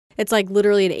It's like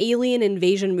literally an alien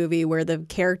invasion movie where the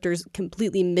characters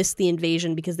completely missed the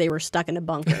invasion because they were stuck in a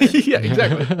bunker. Yeah,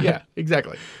 exactly. Yeah,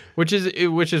 exactly. Which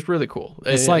is really cool.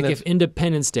 It's like if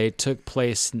Independence Day took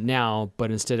place now, but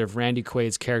instead of Randy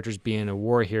Quaid's characters being a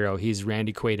war hero, he's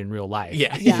Randy Quaid in real life.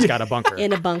 Yeah. He's got a bunker.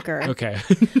 In a bunker. Okay.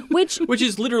 Which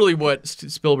is literally what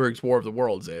Spielberg's War of the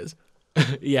Worlds is.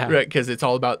 Yeah. Right, because it's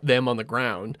all about them on the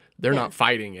ground. They're not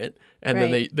fighting it. And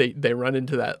then they run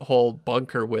into that whole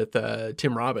bunker with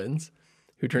Tim Robbins,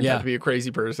 who turns out to be a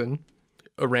crazy person,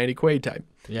 a Randy Quaid type.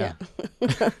 Yeah.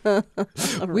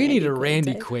 We need a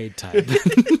Randy Quaid type.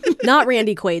 Not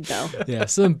Randy Quaid, though. Yeah,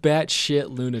 some batshit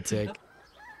lunatic.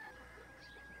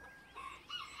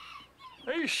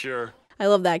 Are you sure? I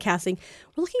love that casting.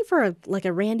 We're looking for a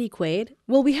Randy Quaid.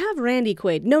 Well, we have Randy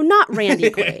Quaid. No, not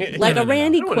Randy Quaid. Like a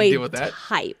Randy Quaid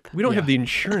type. We don't have the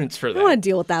insurance for that. I don't want to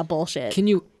deal with that bullshit. Can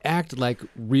you act like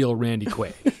real Randy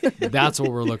Quaid? That's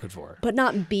what we're looking for. But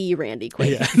not be Randy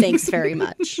Quaid. Yeah. Thanks very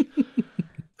much.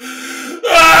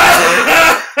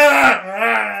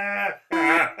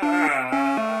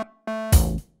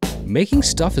 Making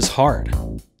stuff is hard,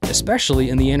 especially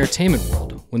in the entertainment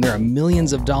world when there are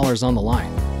millions of dollars on the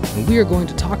line. And we are going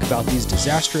to talk about these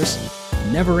disastrous,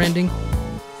 never-ending,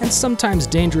 and sometimes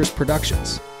dangerous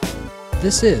productions.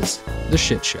 This is The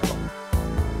Shit Show.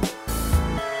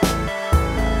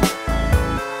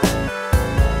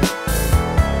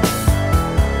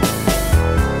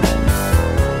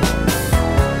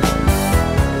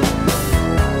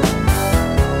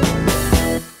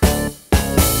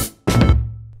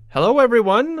 Hello,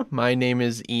 everyone. My name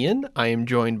is Ian. I am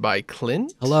joined by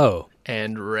Clint. Hello.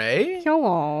 And Ray.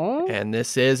 Hello. And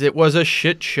this is It Was a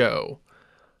Shit Show.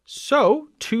 So,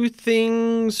 two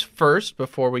things first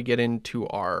before we get into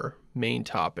our main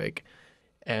topic.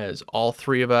 As all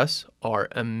three of us are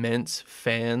immense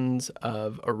fans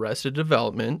of Arrested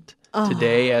Development.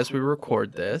 Today, as we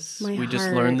record this, we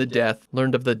just learned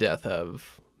of the death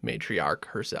of matriarch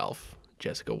herself,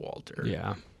 Jessica Walter.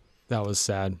 Yeah. That was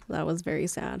sad. That was very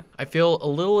sad. I feel a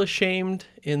little ashamed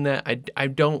in that I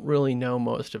don't really know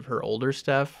most of her older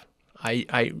stuff.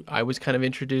 I was kind of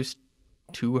introduced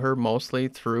to her mostly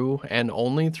through and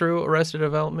only through Arrested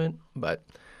Development, but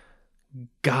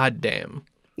goddamn.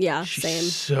 Yeah, she's same.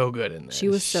 So good in this. She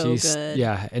was so good.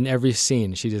 Yeah, in every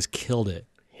scene, she just killed it.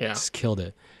 Yeah. Just killed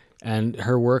it. And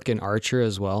her work in Archer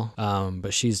as well.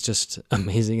 But she's just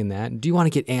amazing in that. Do you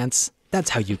want to get ants? That's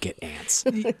how you get ants.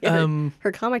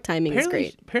 Her comic timing is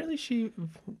great. Apparently she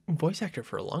voice actor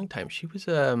for a long time. She was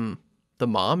the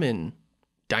mom in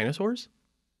Dinosaurs.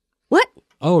 What?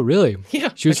 Oh, really? Yeah.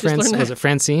 She was was it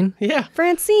Francine? Yeah.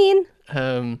 Francine.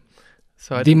 So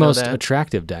I the most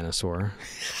attractive dinosaur,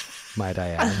 might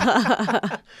I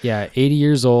add. Yeah, 80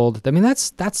 years old. I mean,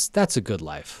 that's a good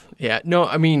life. Yeah. No,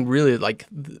 I mean, really, like,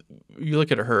 you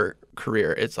look at her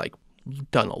career, it's like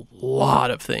done a lot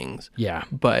of things. Yeah.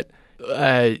 But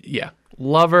yeah,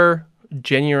 love her.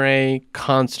 Jenny Ray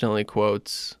constantly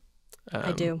quotes.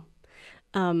 I do.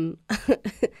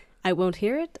 I won't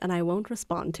hear it, and I won't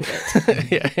respond to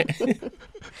it. Yeah.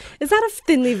 Is that a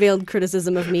thinly veiled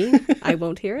criticism of me? I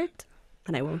won't hear it,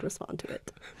 and I won't respond to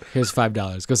it. Here's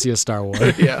 $5. Go see a Star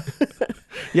Wars. Yeah.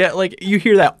 Yeah, like you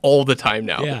hear that all the time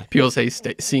now. Yeah. People say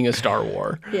seeing a Star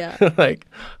War. Yeah. Like,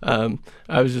 I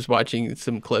was just watching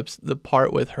some clips. The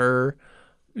part with her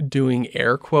doing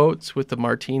air quotes with the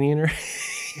martini in her.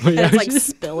 It's like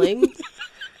spilling.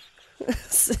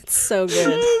 It's so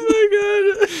good.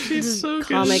 Oh my god, she's so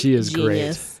good. She is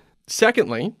genius. Great.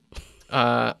 Secondly,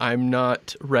 I'm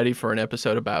not ready for an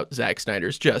episode about Zack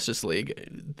Snyder's Justice League.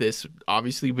 This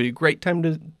obviously would be a great time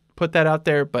to put that out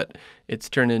there, but it's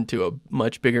turned into a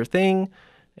much bigger thing.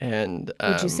 And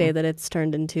would you say that it's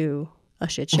turned into a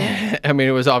shit show? I mean,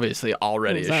 it was obviously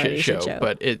already a shit show,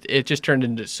 but it just turned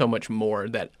into so much more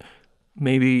that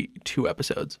maybe 2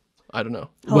 episodes. I don't know.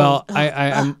 Well,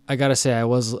 I gotta say, I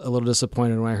was a little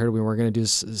disappointed when I heard we weren't going to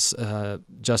do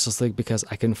Justice League because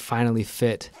I can finally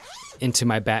fit into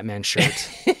my Batman shirt,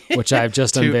 which I've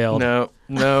just unveiled.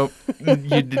 No,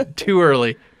 you did too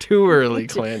early,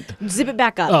 Clint. Zip it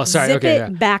back up. Oh, sorry. Zip okay,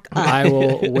 it back up. I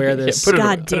will wear this. Yeah,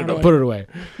 God damn it. Put it away.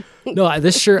 No,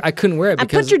 this shirt I couldn't wear it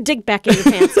because put your dick back in your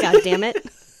pants. God damn it.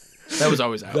 That was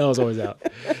always out. That was always out.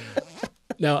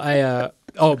 No,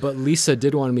 but Lisa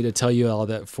did want me to tell you all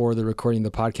that for the recording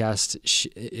of the podcast,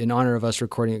 in honor of us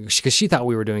recording, because she thought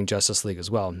we were doing Justice League as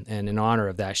well. And in honor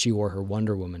of that, she wore her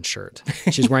Wonder Woman shirt.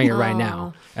 She's wearing it right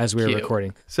now as we were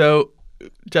recording. So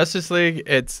Justice League,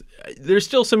 there's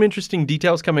still some interesting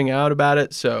details coming out about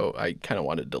it, so I kind of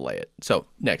wanted to delay it. So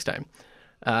next time.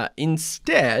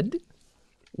 Instead,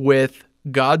 with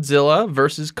Godzilla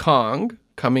versus Kong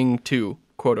coming to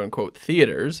quote-unquote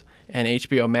theaters and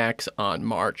HBO Max on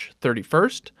March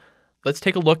 31st. Let's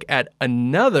take a look at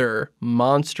another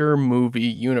monster movie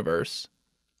universe,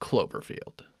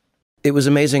 Cloverfield. It was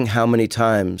amazing how many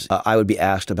times I would be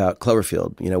asked about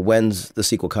Cloverfield. When's the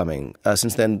sequel coming?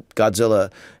 Since then,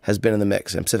 Godzilla has been in the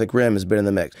mix, and Pacific Rim has been in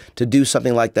the mix. To do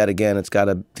something like that again, it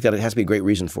has to be a great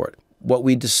reason for it. What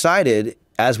we decided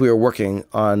as we were working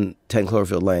on 10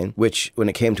 Cloverfield Lane, which when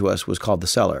it came to us was called The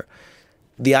Cellar,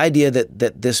 the idea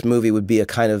that this movie would be a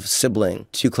kind of sibling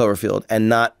to Cloverfield and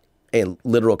not a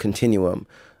literal continuum,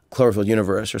 Cloverfield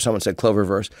universe, or someone said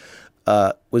Cloververse,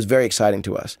 was very exciting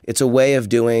to us. It's a way of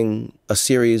doing a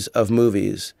series of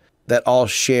movies that all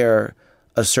share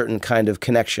a certain kind of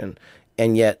connection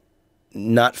and yet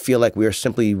not feel like we are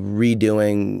simply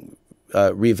redoing,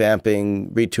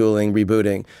 revamping, retooling,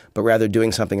 rebooting, but rather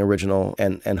doing something original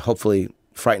and hopefully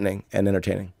frightening and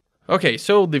entertaining. Okay,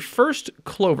 so the first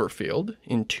Cloverfield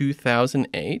in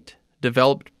 2008,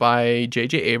 developed by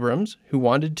J.J. Abrams, who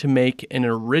wanted to make an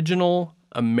original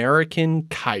American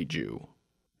kaiju.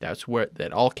 That's where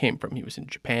that all came from. He was in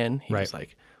Japan. He was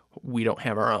like, we don't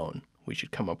have our own. We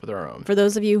should come up with our own. For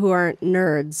those of you who aren't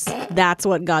nerds, that's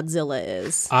what Godzilla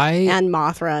is. And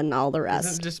Mothra and all the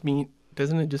rest.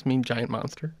 Doesn't it just mean giant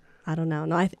monster? I don't know.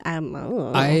 No, I don't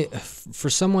know. For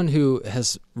someone who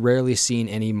has rarely seen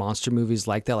any monster movies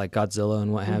like that, like Godzilla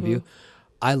and what have you,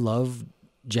 I love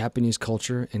Japanese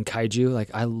culture and kaiju. Like,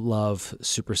 I love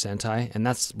Super Sentai, and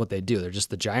that's what they do. They're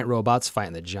just the giant robots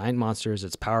fighting the giant monsters.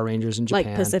 It's Power Rangers in Japan.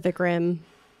 Like Pacific Rim.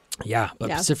 Yeah, but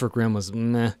Pacific Rim was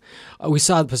meh. We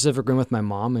saw the Pacific Rim with my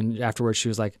mom, and afterwards she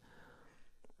was like,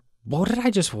 what did I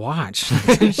just watch?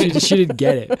 she didn't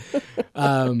get it.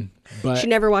 But she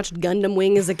never watched Gundam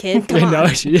Wing as a kid? Come on. No,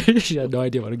 she had no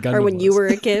idea what a Gundam was. Or when you were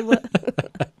a kid?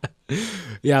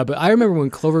 Yeah, but I remember when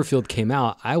Cloverfield came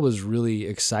out, I was really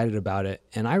excited about it,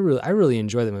 and I really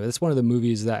enjoyed the movie. It's one of the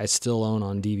movies that I still own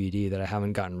on DVD that I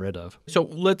haven't gotten rid of. So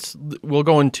we'll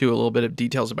go into a little bit of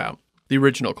details about the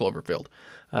original Cloverfield.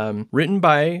 Written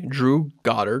by Drew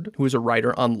Goddard, who was a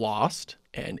writer on Lost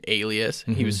and Alias.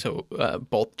 He was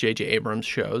both J.J. Abrams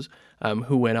shows,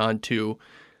 who went on to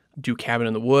do Cabin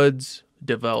in the Woods,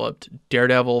 developed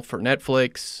Daredevil for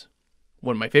Netflix,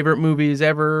 one of my favorite movies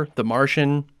ever, The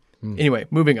Martian. Anyway,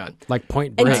 moving on. Like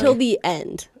Point Break. Until the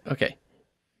end. Okay.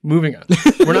 Moving on.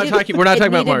 We're not talking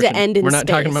about Martian. To end in We're not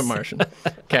space. talking about Martian.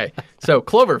 Okay. So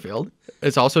Cloverfield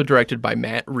is also directed by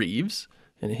Matt Reeves.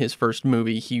 In his first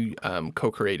movie, he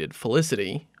co-created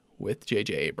Felicity with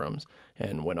J.J. Abrams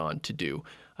and went on to do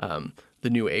the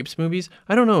new Apes movies.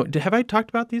 I don't know. Have I talked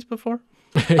about these before?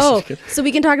 Oh, so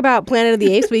we can talk about Planet of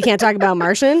the Apes, but we can't talk about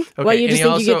Martian? Okay. Well, you just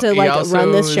think you get to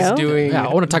run this show? Yeah,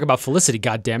 I want to talk about Felicity,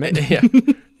 goddammit.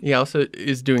 Yeah. He also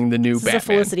is doing the new This Batman. is a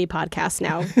Felicity podcast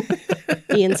now.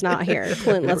 Ian's not here.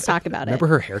 Clint, let's talk about it. Remember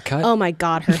her haircut? Oh my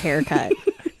God, her haircut.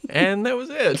 And that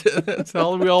was it. That's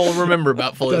all we all remember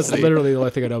about Felicity. That's literally the only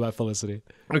thing I know about Felicity.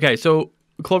 Okay, so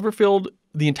Cloverfield,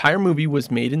 the entire movie was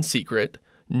made in secret.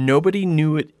 Nobody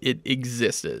knew it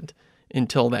existed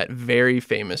until that very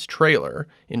famous trailer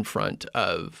in front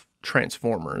of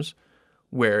Transformers,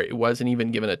 where it wasn't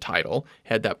even given a title.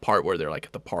 Had that part where they're like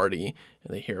at the party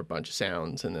and they hear a bunch of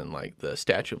sounds and then like the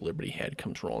Statue of Liberty head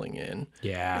comes rolling in.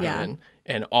 Yeah.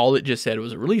 And all it just said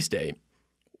was a release date,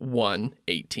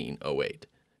 1/18/08.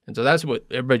 And so that's what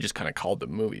everybody just kind of called the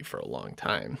movie for a long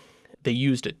time. They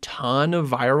used a ton of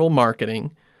viral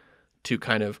marketing to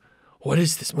kind of, what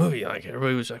is this movie? Like,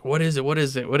 everybody was like, what is it? What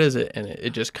is it? What is it? And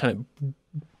it just kind of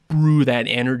brew that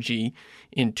energy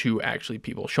into actually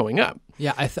people showing up.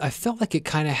 Yeah, I felt like it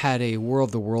kind of had a War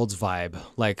of the Worlds vibe,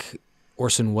 like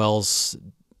Orson Welles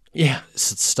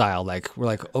style. Like, we're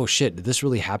like, oh shit, did this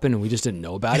really happen and we just didn't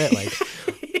know about it?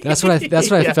 Like, that's what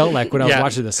I felt like when I was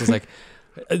watching this. It's like,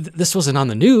 this wasn't on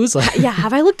the news. Like, yeah,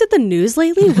 have I looked at the news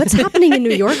lately? What's happening in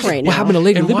New York right now? What happened to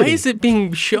Lady Liberty? Why is it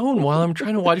being shown while I'm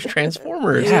trying to watch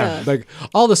Transformers? Yeah, like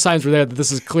all the signs were there that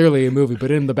this is clearly a movie,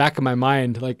 but in the back of my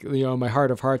mind, like, you know, my heart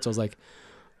of hearts, I was like,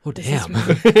 oh damn.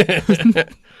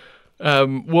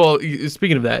 Well,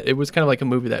 speaking of that, it was kind of like a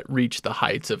movie that reached the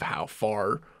heights of how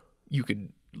far you could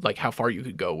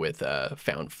go with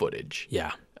found footage.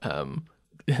 Yeah.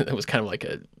 It was kind of like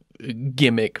a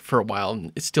gimmick for a while,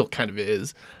 and it still kind of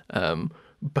is.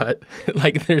 But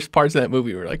like, there's parts of that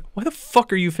movie where like, why the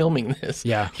fuck are you filming this?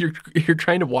 Yeah. You're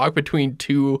trying to walk between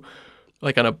two,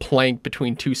 like on a plank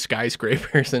between two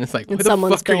skyscrapers, and it's like, why the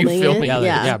someone's fuck are you filming it? filming? Yeah, like,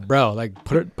 Yeah. yeah, bro, like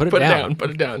put it down. Put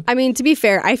it down. I mean, to be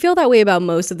fair, I feel that way about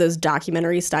most of those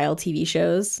documentary style TV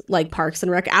shows, like Parks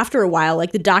and Rec. After a while,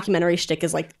 like the documentary shtick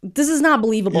is like, this is not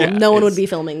believable. Yeah, No one would be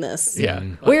filming this. Yeah.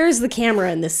 Where's the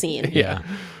camera in this scene? Yeah.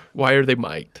 Why are they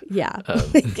mic'd? Yeah,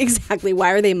 exactly.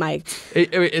 Why are they mic'd?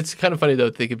 It's kind of funny though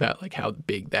to think about like how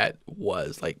big that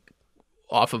was, like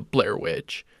off of Blair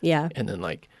Witch. Yeah. And then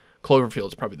like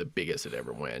Cloverfield's probably the biggest it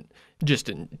ever went, just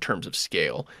in terms of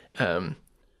scale.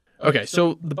 Okay,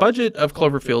 so the budget of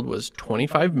Cloverfield was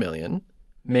 $25 million,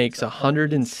 makes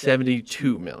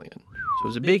 $172 million. So it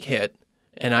was a big hit.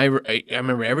 And I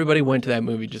remember everybody went to that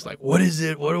movie just like, what is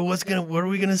it? What are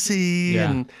we gonna see? Yeah.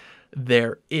 And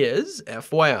there is,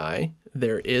 FYI,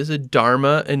 there is a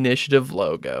Dharma Initiative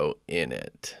logo in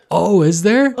it. Oh, is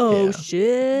there? Oh, Yeah.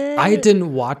 shit. I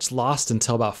didn't watch Lost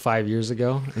until about 5 years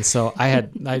ago, and so I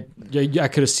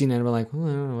could have seen it and been like,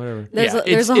 well, whatever.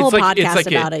 There's a whole podcast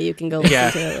about it. You can go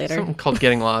listen to it later. Something called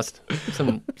Getting Lost.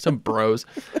 Some bros.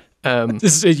 You have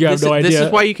This is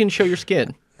why you can show your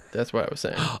skin. That's what I was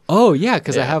saying. Oh yeah,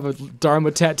 because I Yeah. have a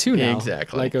Dharma tattoo now.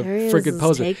 Exactly. Like a There he is, freaking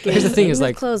poser. taking Here's the thing: his is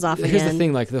like clothes off here's the again.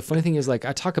 thing. Like the funny thing is like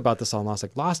I talk about this on Lost.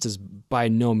 Like Lost is by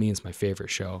no means my favorite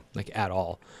show, like at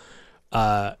all.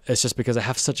 It's just because I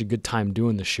have such a good time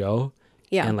doing the show.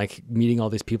 Yeah. And like meeting all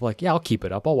these people. Like yeah, I'll keep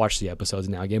it up. I'll watch the episodes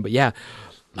now again. But yeah,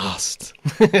 Lost.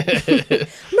 I'm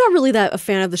not really that a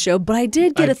fan of the show, but I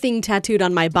did get a thing tattooed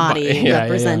on my body yeah,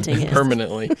 representing it.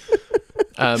 Permanently.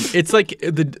 It's like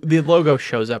the logo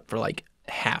shows up for like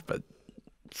half a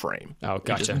frame. Oh,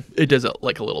 gotcha. It does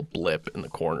like a little blip in the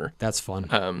corner. That's fun.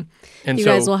 And You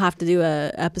so guys will have to do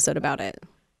a episode about it.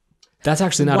 That's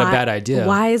actually not a bad idea.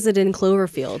 Why is it in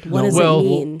Cloverfield? What does well, it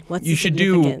mean? What's you the should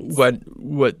do significance?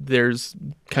 what there's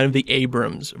kind of the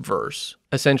Abrams verse.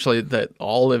 Essentially that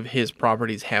all of his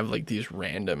properties have like these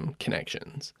random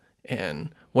connections.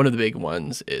 And one of the big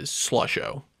ones is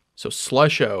Slusho. So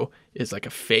Slusho is like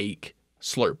a fake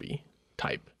Slurpee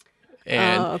type.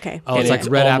 And, Oh, okay. Oh, and it's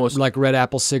like almost, like red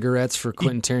apple cigarettes for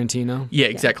Quentin Tarantino. Yeah,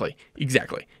 exactly.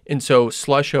 And so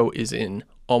Slusho is in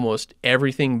almost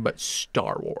everything but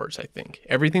Star Wars, I think.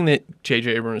 Everything that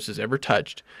J.J. Abrams has ever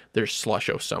touched, there's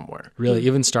Slusho somewhere. Really,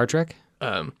 even Star Trek?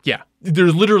 Yeah.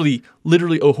 There's literally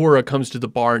Uhura comes to the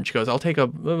bar and she goes, I'll take a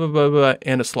blah, blah, blah, blah,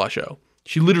 and a Slusho.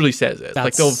 She literally says it.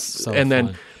 That's like so and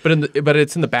then fun. but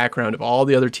it's in the background of all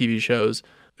the other TV shows.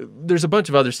 There's a bunch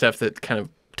of other stuff that kind of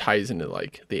ties into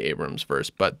like the Abrams verse,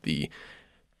 but the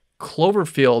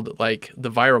Cloverfield, like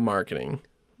the viral marketing,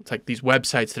 it's like these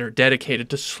websites that are dedicated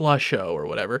to Slusho or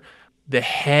whatever. The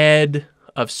head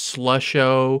of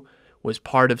Slusho was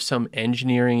part of some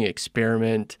engineering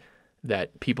experiment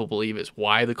that people believe is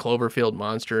why the Cloverfield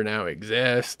monster now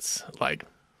exists. Like,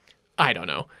 I don't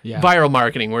know. Yeah. Viral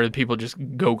marketing where people just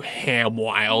go ham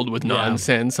wild with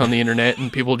nonsense on the internet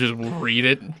and people just read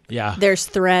it. Yeah. There's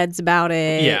threads about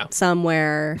it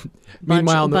somewhere.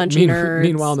 Meanwhile, bunch of nerds.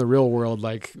 meanwhile, in the real world,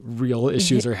 like real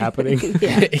issues are happening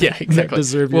Yeah, that exactly.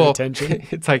 deserve your attention.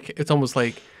 It's almost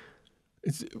like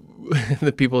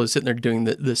the people who are sitting there doing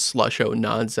the Slusho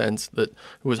nonsense that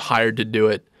was hired to do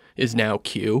it is now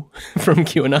Q from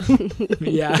QAnon.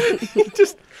 Yeah.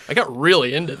 I got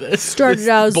really into this. Started this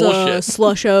out as a bullshit.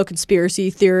 Slusho conspiracy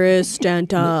theorist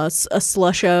and a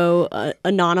Slusho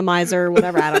anonymizer,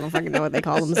 whatever. I don't fucking know what they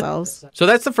call themselves. So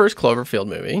that's the first Cloverfield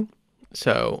movie.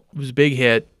 So it was a big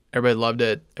hit. Everybody loved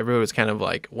it. Everybody was kind of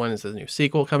like, when is the new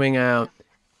sequel coming out?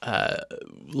 A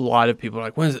lot of people are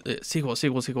like, when is it?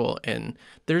 Sequel. And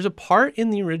there's a part in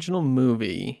the original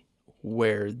movie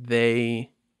where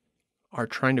they are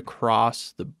trying to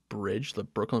cross the bridge, the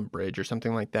Brooklyn Bridge or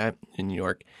something like that in New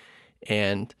York.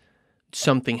 And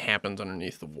something happens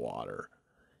underneath the water.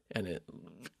 And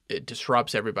it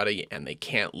disrupts everybody and they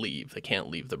can't leave. They can't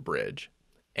leave the bridge.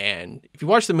 And if you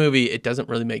watch the movie, it doesn't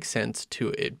really make sense to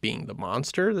it being the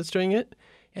monster that's doing it.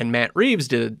 And Matt Reeves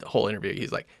did a whole interview.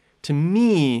 He's like, to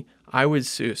me, I would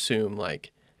assume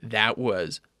like that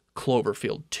was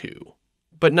Cloverfield 2.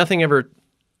 But nothing ever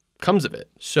comes of it.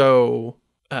 So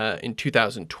in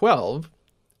 2012,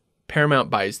 Paramount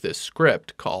buys this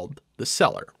script called The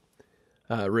Cellar,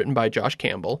 written by Josh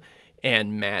Campbell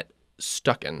and Matt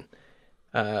Stucken,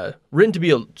 written to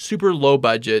be a super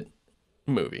low-budget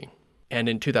movie. And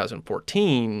in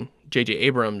 2014, J.J.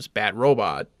 Abrams' Bad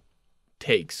Robot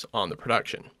takes on the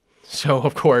production. So,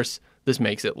 of course, this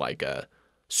makes it like a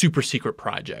super secret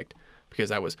project because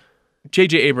that was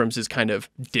J.J. Abrams has kind of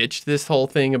ditched this whole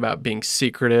thing about being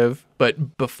secretive.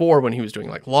 But before, when he was doing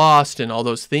like Lost and all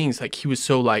those things, like he was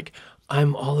so like,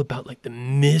 I'm all about like the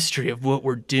mystery of what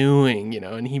we're doing, you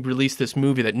know, and he released this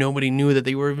movie that nobody knew that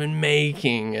they were even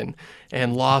making.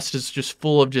 And Lost is just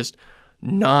full of just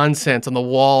nonsense on the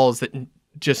walls that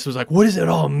just was like, what does it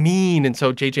all mean? And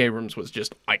so J.J. Abrams was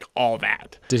just like all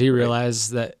that. Did he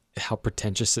realize that how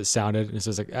pretentious it sounded. It's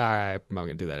just like, all right, I'm not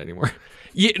gonna do that anymore.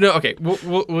 Yeah, no, okay.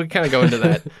 We'll kind of go into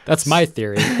that. That's my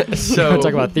theory. So We'll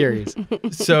talk about theories.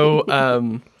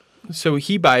 So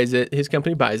he buys it. His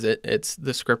company buys it.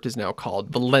 The script is now called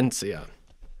Valencia.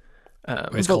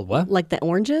 It's called what? Like the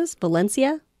oranges?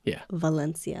 Valencia? Yeah.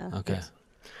 Valencia. Okay.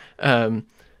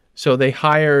 So they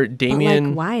hire But Damien.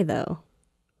 like, why though?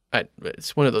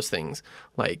 It's one of those things.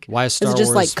 Like Why is Star Is it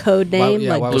just Wars? like code name?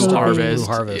 Why like was Blue Star Wars Harvest.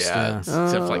 Blue Harvest. Yeah,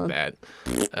 stuff like that.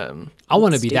 I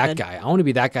want to be that Stupid. guy. I want to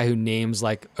be that guy who names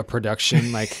like a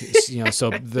production, like so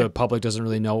the public doesn't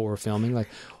really know what we're filming. Like,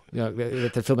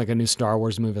 if they film like a new Star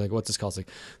Wars movie, like what's this called?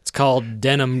 It's called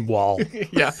Denim Wall.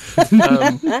 Yeah.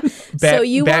 So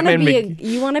you want to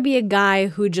Batman be a guy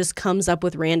who just comes up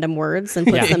with random words and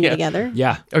puts them together?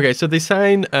 Yeah. Okay, so they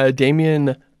sign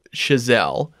Damien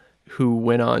Chazelle, who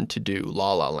went on to do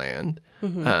La La Land.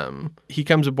 He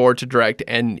comes aboard to direct,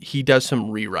 and he does some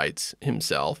rewrites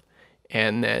himself,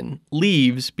 and then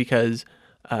leaves because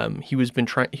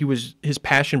his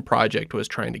passion project was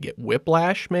trying to get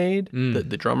Whiplash made,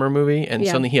 the drummer movie, and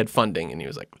suddenly he had funding, and he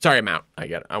was like, "Sorry, I'm out.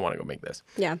 I want to go make this."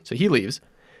 Yeah. So he leaves.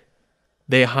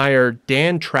 They hire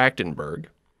Dan Trachtenberg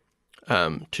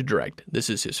to direct. This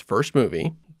is his first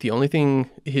movie.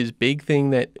 His big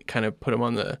thing that kind of put him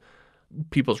on the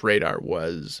people's radar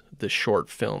was the short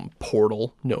film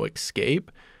Portal: No Escape.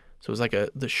 So it was like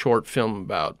the short film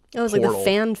about It was Portal. like the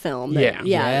fan film.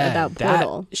 Yeah, about that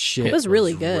Portal. shit It was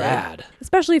really good. rad.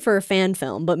 Especially for a fan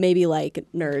film, but maybe like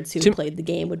nerds who played the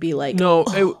game would be like, No,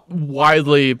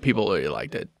 widely people really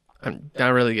liked it. I'm not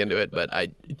really into it, but I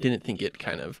didn't think it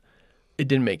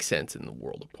didn't make sense in the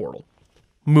world of Portal.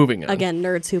 Moving on. again,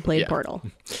 nerds who played Yeah. Portal.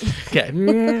 Okay.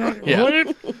 Yeah.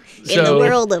 In the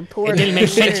world of Portal. It didn't make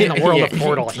sense in the world of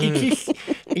Portal.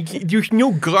 There's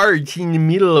no guards in the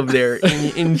middle of there,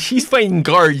 and she's fighting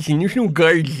guards, and there's no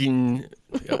guards in.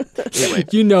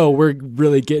 Anyway. We're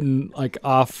really getting like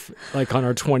off like on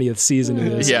our 20th season of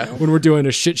this. Yeah. When we're doing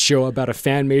a shit show about a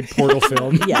fan-made Portal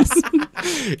film. Yes.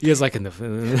 He was like in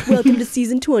the. Welcome to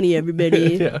season 20,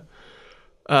 everybody.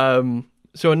 Yeah.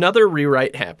 So another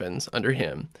rewrite happens under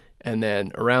him, and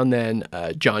then around then,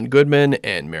 John Goodman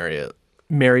and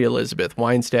Mary Elizabeth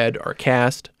Winstead are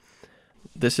cast.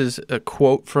 This is a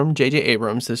quote from J.J.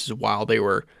 Abrams. This is while they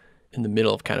were in the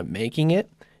middle of kind of making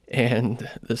it, and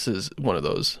this is one of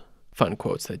those fun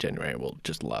quotes that January will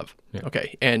just love. Yeah.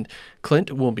 Okay, and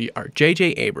Clint will be our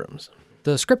J.J. Abrams.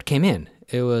 The script came in.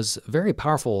 It was a very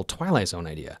powerful Twilight Zone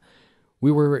idea.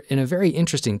 We were in a very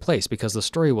interesting place because the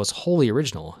story was wholly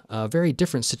original, a very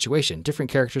different situation,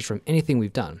 different characters from anything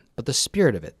we've done. But the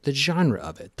spirit of it, the genre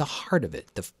of it, the heart of it,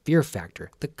 the fear factor,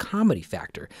 the comedy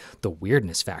factor, the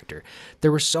weirdness factor.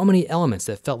 There were so many elements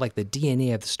that felt like the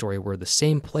DNA of the story were the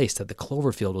same place that the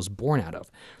Cloverfield was born out of.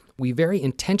 We very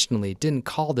intentionally didn't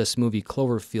call this movie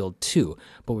Cloverfield 2,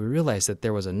 but we realized that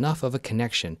there was enough of a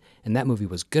connection, and that movie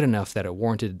was good enough that it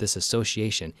warranted this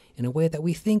association in a way that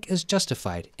we think is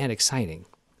justified and exciting.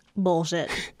 Bullshit.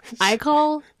 I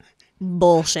call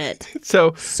bullshit.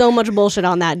 So much bullshit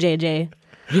on that, JJ.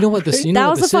 You know what this? You know That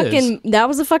what was this is? that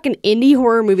was a fucking indie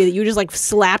horror movie that you just like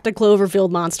slapped a Cloverfield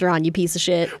monster on, you piece of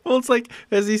shit. Well, it's like,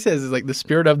 as he says, it's like the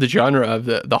spirit of the genre, of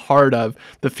the heart of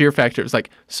the fear factor. It's like,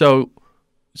 so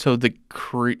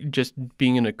just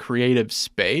being in a creative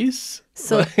space.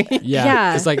 So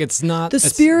Yeah. It's like, it's not the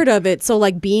spirit of it. So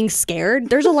like being scared.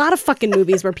 There's a lot of fucking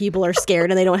movies where people are scared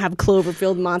and they don't have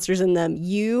Cloverfield monsters in them.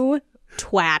 You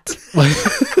twat.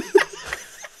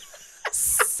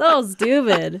 So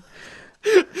stupid.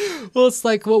 Well, it's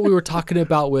like what we were talking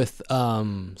about with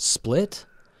Split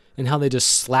and how they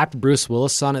just slapped Bruce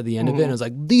Willis on at the end of it. And it was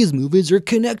like, these movies are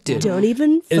connected. Don't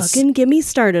even fucking get me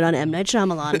started on M. Night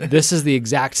Shyamalan. This is the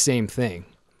exact same thing.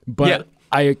 But Yeah.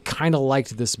 I kind of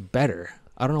liked this better.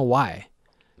 I don't know why.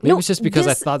 Maybe it's just because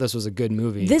I thought this was a good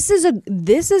movie. This is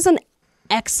an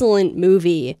excellent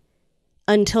movie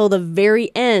until the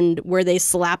very end where they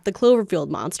slap the Cloverfield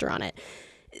monster on it.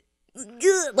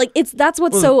 Like that's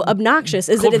what's so obnoxious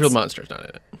is that Cloverfield it's monster's not in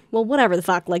it. well whatever the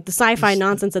fuck, like the sci-fi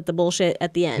nonsense at the bullshit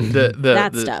at the end.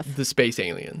 That stuff. The space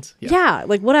aliens. Yeah,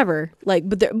 like whatever. Like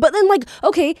but then like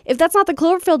okay, if that's not the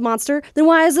Cloverfield monster, then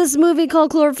why is this movie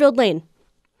called Cloverfield Lane?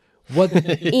 What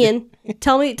Ian,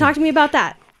 talk to me about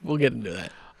that. We'll get into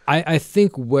that. I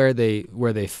think where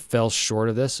they fell short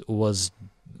of this was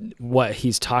what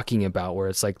he's talking about, where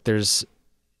it's like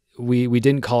we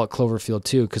didn't call it Cloverfield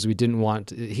 2 because we didn't want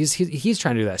he's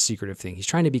trying to do that secretive thing. He's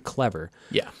trying to be clever.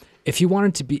 Yeah. If he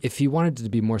wanted to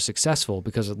be more successful,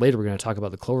 because later we're going to talk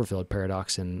about the Cloverfield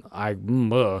Paradox, and I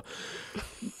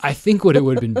think what it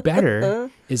would have been better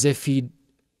is if he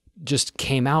just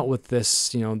came out with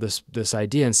this, this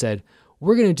idea and said,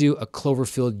 we're going to do a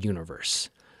Cloverfield universe,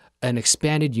 an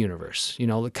expanded universe,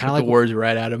 kind of Took like the words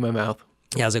right out of my mouth.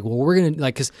 Yeah, I was like, well, we're going to,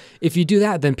 because if you do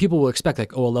that, then people will expect,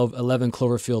 11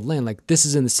 Cloverfield Lane, this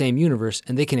is in the same universe,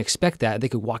 and they can expect that. They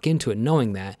could walk into it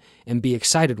knowing that and be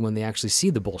excited when they actually see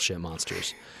the bullshit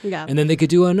monsters. Yeah. And then they could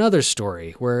do another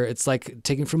story where it's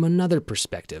taken from another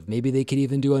perspective. Maybe they could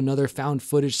even do another found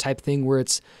footage type thing where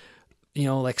it's,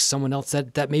 someone else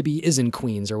that maybe is in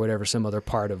Queens or whatever, some other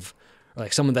part of,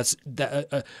 someone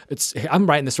I'm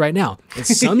writing this right now.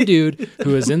 It's some dude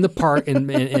who is in the park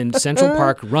in Central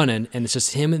Park running, and it's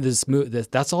just him and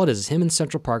that's all it is. It's him in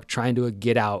Central Park trying to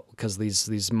get out because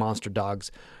these monster dogs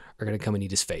are gonna come and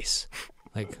eat his face.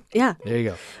 Yeah. There you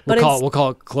go. But We'll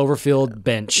call it Cloverfield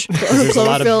Bench. There's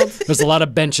a lot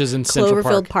of benches in Central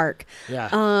Cloverfield Park.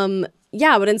 Yeah.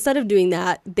 Yeah, but instead of doing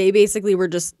that, they basically were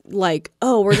just like,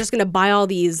 oh, we're just going to buy all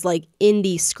these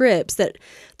indie scripts that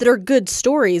are good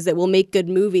stories that will make good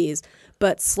movies,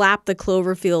 but slap the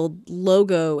Cloverfield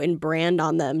logo and brand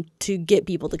on them to get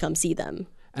people to come see them.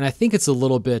 And I think it's a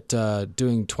little bit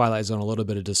doing Twilight Zone a little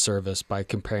bit of disservice by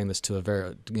comparing this to a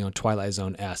very Twilight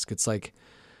Zone-esque. It's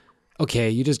okay,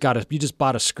 you just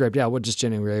bought a script. Yeah, what just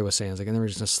Jenny Ray was saying is and then we're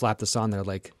just gonna slap this on there.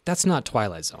 That's not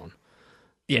Twilight Zone.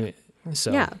 Yeah.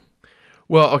 Yeah.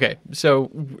 Well, okay, so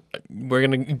we're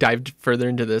gonna dive further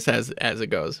into this as it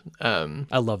goes.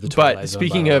 I love the Twilight Zone. But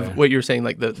speaking of what you were saying,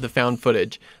 the found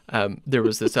footage,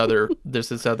 there's this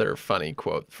other funny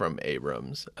quote from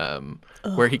Abrams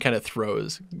where he kind of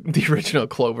throws the original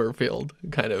Cloverfield,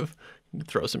 kind of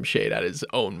throws some shade at his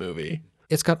own movie.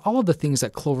 It's got all of the things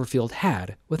that Cloverfield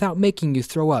had without making you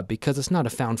throw up because it's not a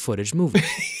found footage movie.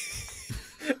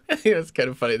 I think that's kind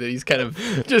of funny that he's kind of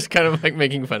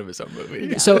making fun of his own movie.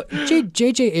 Yeah. So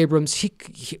J.J. Abrams, he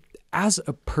as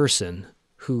a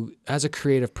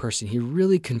creative person, he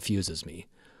really confuses me.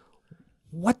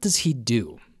 What does he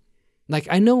do?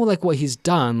 I know what he's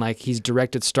done, he's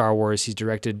directed Star Wars, he's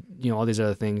directed, all these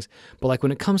other things. But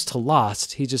when it comes to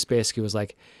Lost, he just basically was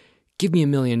give me $1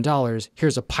 million,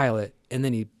 here's a pilot, and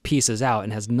then he pieces out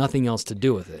and has nothing else to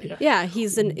do with it. Yeah,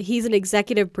 he's an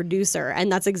executive producer,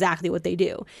 and that's exactly what they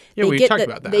do. Yeah, we talked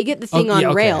about that. They get the thing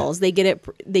on rails. They get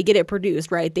it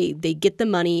produced, right? They get the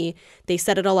money, they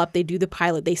set it all up, they do the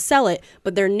pilot, they sell it,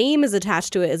 but their name is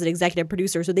attached to it as an executive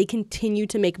producer, so they continue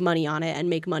to make money on it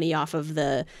and make money off of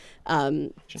the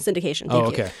syndication.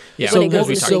 Thank you. Yeah. When it goes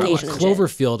to So syndication and shit.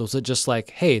 Cloverfield, was it just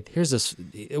hey, here's this?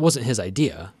 It wasn't his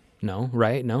idea. No,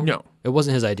 right? No. It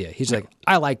wasn't his idea. He's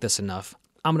I like this enough.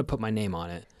 I'm going to put my name on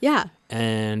it. Yeah.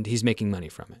 And he's making money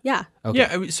from it. Yeah. Okay.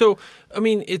 Yeah. So,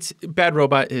 it's Bad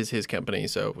Robot is his company,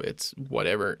 so it's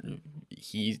whatever.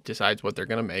 He decides what they're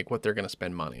going to make, what they're going to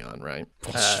spend money on, right?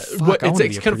 It's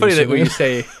kind of funny that when you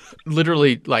say,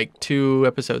 literally 2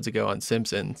 episodes ago on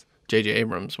Simpsons, J.J.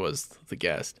 Abrams was the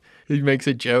guest. He makes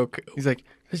a joke. He's like,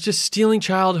 it's just stealing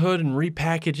childhood and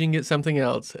repackaging it something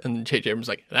else. And J.J. Abrams is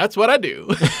like, that's what I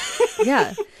do.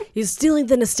 Yeah. He's stealing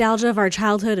the nostalgia of our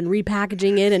childhood and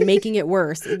repackaging it and making it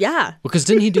worse. Yeah. Because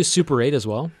didn't he do Super 8 as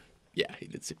well? Yeah, he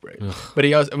did Super 8. But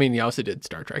he also did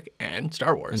Star Trek and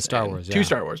Star Wars. And Star Wars, 2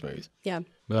 Star Wars movies. Yeah.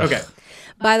 Ugh. Okay.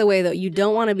 By the way, though, you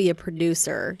don't want to be a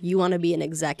producer. You want to be an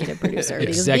executive producer.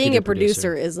 Because Executive being a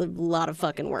producer. producer is a lot of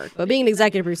fucking work. But being an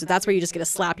executive producer, that's where you just get to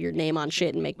slap your name on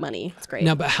shit and make money. It's great.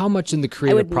 Now, but how much in the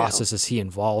creative would know. process is he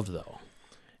involved, though?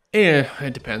 Yeah,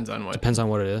 it depends on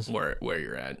what it is. where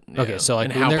you're at. Okay, so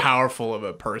and when how they're- powerful of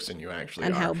a person you actually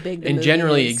And are. how big the And movie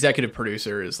generally, is. executive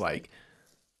producer is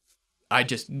I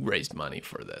just raised money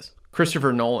for this.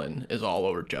 Christopher Nolan is all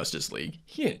over Justice League.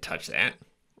 He didn't touch that.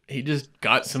 He just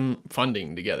got some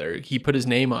funding together. He put his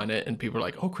name on it, and people are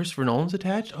like, "Oh, Christopher Nolan's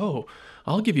attached. Oh,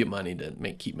 I'll give you money to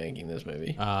keep making this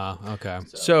movie." Okay.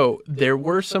 So there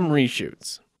were some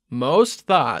reshoots. Most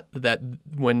thought that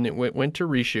when it went to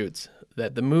reshoots,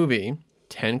 that the movie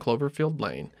 10 Cloverfield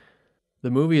Lane,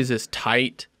 the movie is this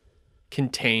tight,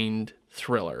 contained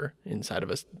thriller inside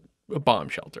of a bomb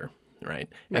shelter, right?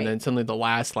 And then suddenly the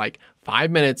last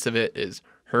 5 minutes of it is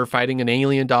her fighting an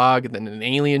alien dog and then an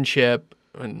alien ship,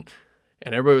 and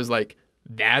everybody was like,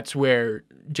 that's where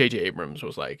J.J. Abrams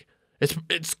was like,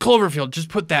 it's Cloverfield, just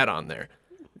put that on there.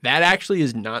 That actually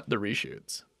is not the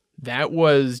reshoots. That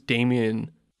was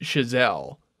Damien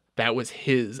Chazelle. That was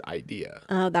his idea.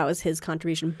 That was his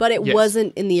contribution. But it Yes.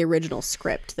 wasn't in the original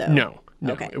script, though. No,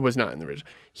 Okay. it was not in the original.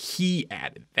 He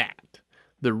added that.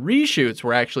 The reshoots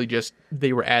were actually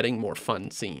they were adding more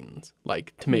fun scenes,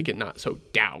 to make it not so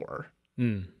dour.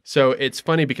 So it's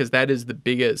funny because that is the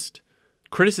biggest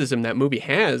criticism that movie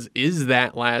has, is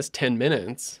that last 10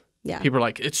 minutes. Yeah. People are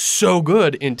like, it's so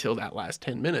good until that last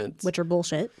 10 minutes. Which are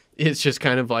bullshit. It's just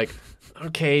kind of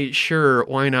okay, sure,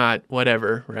 why not,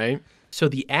 whatever, right? So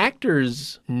the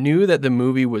actors knew that the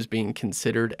movie was being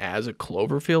considered as a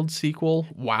Cloverfield sequel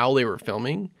while they were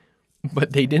filming,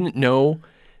 but they didn't know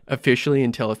officially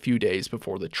until a few days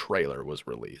before the trailer was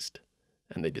released.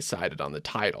 And they decided on the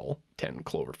title, 10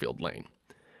 Cloverfield Lane.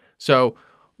 So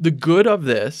the good of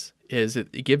this is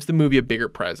it gives the movie a bigger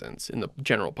presence in the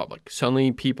general public.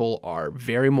 Suddenly people are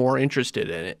very more interested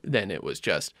in it than it was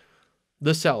just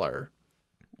The Cellar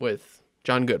with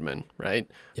John Goodman, right?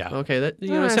 Yeah. Okay, that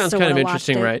I sounds still kind of would've watched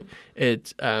interesting, it. right?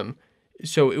 It's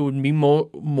so it would be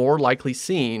more likely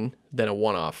seen than a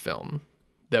one-off film.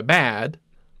 The bad,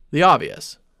 the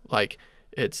obvious. Like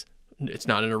it's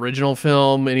not an original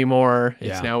film anymore. It's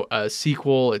Yeah. now a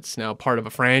sequel. It's now part of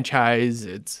a franchise.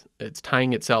 It's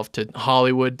tying itself to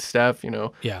Hollywood stuff,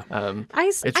 Yeah.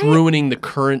 It's ruining the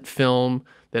current film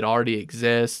that already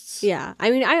exists. Yeah. I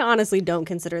mean, I honestly don't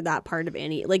consider that part of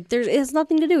any, like, it has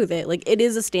nothing to do with it. Like, it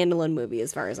is a standalone movie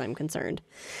as far as I'm concerned.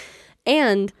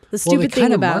 And the Well, stupid they thing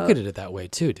kind of about marketed it that way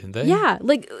too, didn't they? yeah,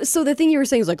 like, so the thing you were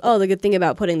saying is like, oh, the good thing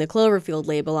about putting the Cloverfield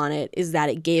label on it is that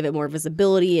it gave it more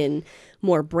visibility and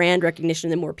more brand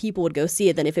recognition, and more people would go see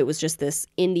it than if it was just this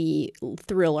indie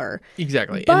thriller.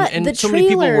 Exactly. But and the so many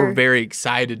people were trailer- very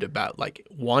excited about like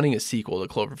wanting a sequel to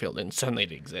Cloverfield, and suddenly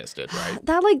it existed, right?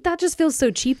 That just feels so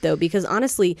cheap though, because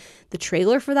honestly, the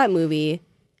trailer for that movie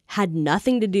had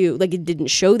nothing to do, like, it didn't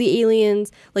show the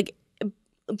aliens. Like,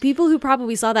 people who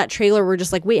probably saw that trailer were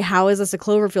just like, wait, how is this a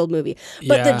Cloverfield movie?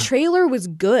 But Yeah. the trailer was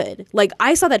good. Like,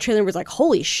 I saw that trailer and was like,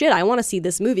 holy shit, I want to see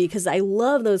this movie because I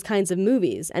love those kinds of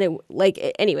movies. And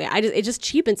anyway, it just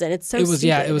cheapens it. It's so It was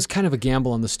stupid. it was kind of a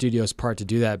gamble on the studio's part to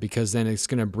do that, because then it's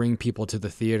going to bring people to the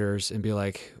theaters and be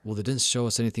like, well, they didn't show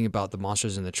us anything about the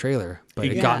monsters in the trailer, but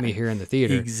it got Yeah. me here in the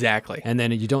theater. Exactly. And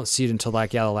then you don't see it until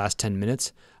like the last 10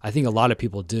 minutes. I think a lot of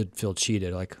people did feel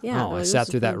cheated. Like, Yeah, oh, I this sat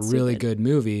is through that fucking really stupid. good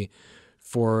movie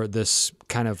for this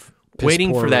kind of piss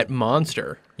Waiting poor- for that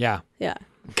monster. Yeah. Yeah.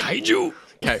 Kaiju.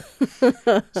 Okay.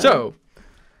 So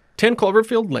 10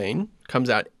 Cloverfield Lane comes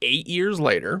out 8 years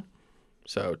later.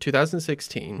 So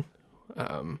 2016.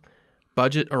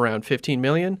 Budget around 15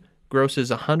 million. Grosses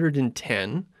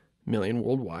 110 million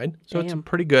worldwide. So it's a Damn.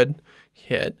 pretty good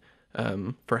hit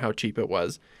for how cheap it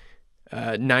was.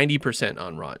 90%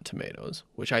 on Rotten Tomatoes,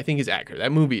 which I think is accurate.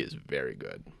 That movie is very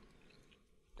good.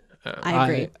 I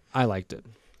agree. I liked it.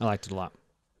 I liked it a lot.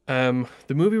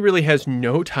 The movie really has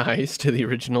no ties to the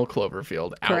original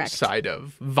Cloverfield Correct. outside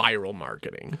of viral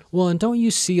marketing. Well, and don't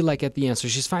you see, like, at the end, so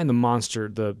she's finding the monster,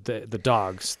 the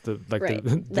dogs, Right.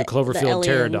 the The Cloverfield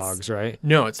terror aliens. dogs, right?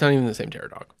 No, it's not even the same terror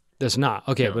dog. It's not.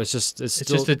 Okay, No. but it's It's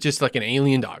still just like an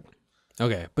alien dog.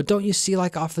 okay. But don't you see,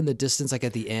 like, off in the distance, like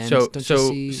at the end? So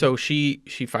don't you so see...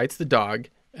 she fights the dog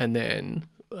and then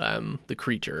the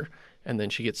creature, and then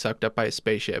she gets sucked up by a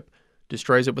spaceship,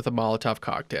 destroys it with a Molotov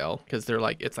cocktail, because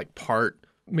it's like part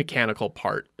mechanical,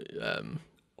 part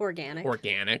Organic.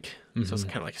 organic. So it's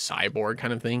kind of like a cyborg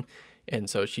kind of thing. And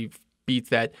so she beats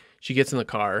that. She gets in the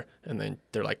car, and then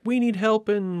they're like, we need help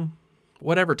in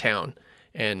whatever town.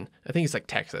 And I think it's like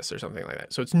Texas or something like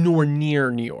that. So it's nowhere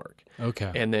near New York.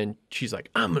 Okay. And then she's like,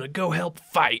 I'm going to go help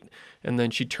fight. And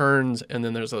then she turns, and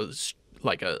then there's a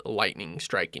lightning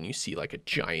strike, and you see like a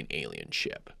giant alien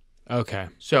ship. Okay.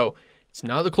 So it's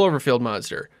not the Cloverfield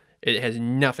monster. It has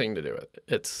nothing to do with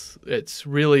it. It's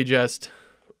really just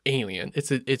alien. It's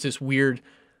this weird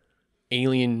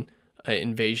alien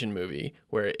invasion movie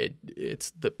where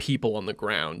it's the people on the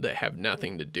ground that have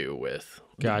nothing to do with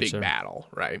the Gotcha. big battle,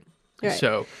 right? Right.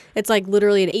 So It's like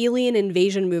literally an alien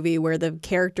invasion movie where the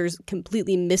characters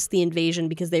completely missed the invasion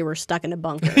because they were stuck in a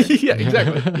bunker. yeah,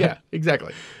 exactly. Yeah,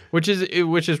 exactly. Which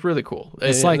is really cool.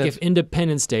 It's And like that's- if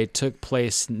Independence Day took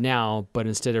place now, but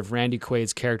instead of Randy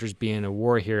Quaid's characters being a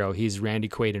war hero, he's Randy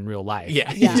Quaid in real life.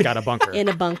 Yeah. He's got a bunker. In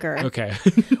a bunker. Okay.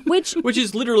 Which which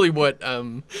is literally what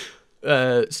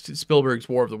Spielberg's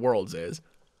War of the Worlds is.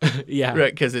 Yeah.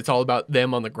 Right, because it's all about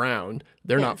them on the ground.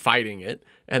 They're Yeah. not fighting it,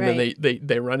 and Right. then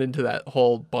they run into that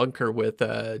whole bunker with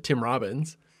Tim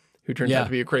Robbins, who turns Yeah. out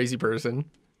to be a crazy person,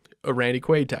 a Randy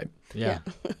Quaid type. Yeah.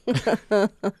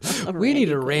 We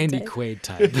need a Randy Quaid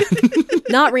type.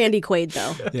 not Randy Quaid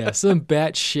though. Yeah. Some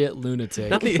batshit lunatic.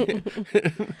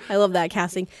 I love that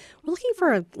casting. We're looking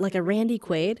for a Randy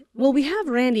Quaid. Well, we have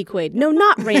Randy Quaid. No,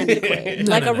 not Randy Quaid.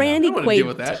 a Randy I don't wanna deal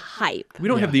with Quaid that. type. We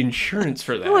don't have the insurance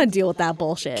for that. I don't want to deal with that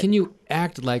bullshit. Can you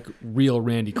act like real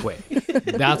Randy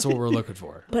Quaid? That's what we're looking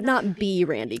for. but not be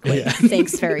Randy Quaid.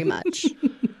 Thanks very much.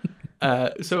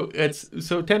 So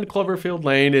 10 Cloverfield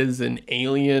Lane is an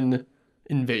alien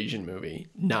invasion movie,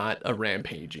 not a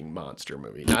rampaging monster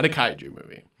movie, not a kaiju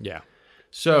movie. Yeah.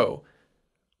 So,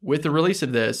 with the release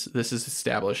of this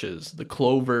establishes the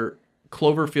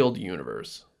Cloverfield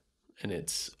universe, and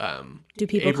it's Do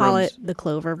people call it Abrams- the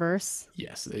Cloververse?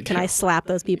 Yes, they Can do. I slap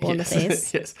those people in the Yes.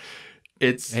 face? Yes,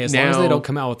 it's Hey, as now, long as they don't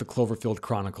come out with the Cloverfield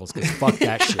Chronicles, because fuck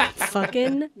that shit.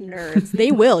 Fucking nerds.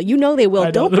 They will. You know they will. I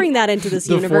know. Don't bring that into this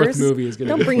The fourth universe. movie is gonna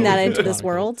Don't be bring that Cloverfield into this Chronicles.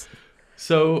 world.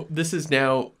 So this is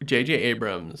now J.J.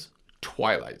 Abrams'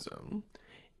 Twilight Zone.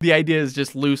 The idea is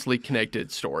just loosely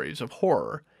connected stories of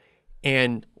horror.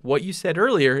 And what you said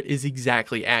earlier is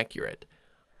exactly accurate.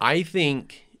 I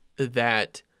think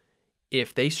that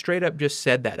if they straight up just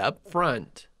said that up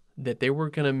front, that they were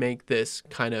going to make this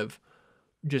kind of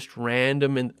just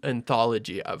random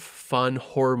anthology of fun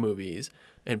horror movies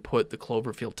and put the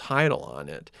Cloverfield title on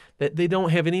it, that they don't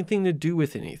have anything to do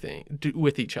with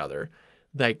with each other,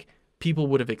 like people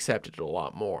would have accepted it a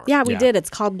lot more. Yeah, we Yeah. did. It's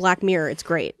called Black Mirror. It's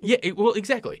great. Yeah, well,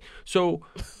 exactly. So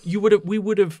we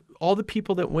would have, all the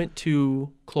people that went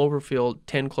to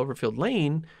 10 Cloverfield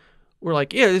Lane were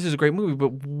like, yeah, this is a great movie, but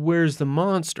where's the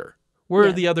monster? Where are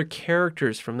Yeah. the other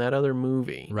characters from that other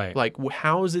movie? Right. Like,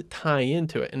 how does it tie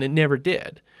into it? And it never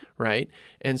did, right?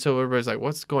 And so everybody's like,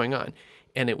 what's going on?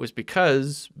 And it was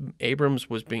because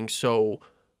Abrams was being so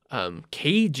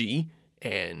cagey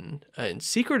and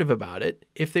secretive about it.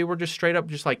 If they were just straight up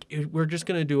just like, we're just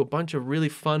going to do a bunch of really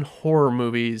fun horror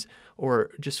movies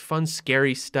or just fun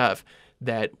scary stuff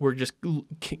that we're just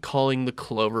calling the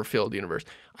Cloverfield universe,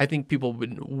 I think people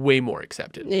would way more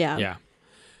accept it. Yeah. Yeah.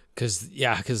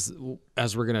 Because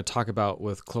as we're going to talk about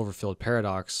with Cloverfield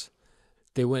Paradox,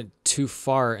 they went too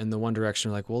far in the one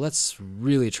direction. Like, well, let's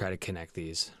really try to connect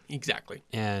these. Exactly.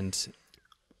 And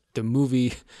the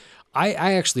movie, I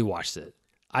actually watched it.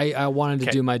 I wanted to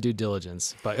Okay. do my due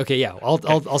diligence, but okay, yeah,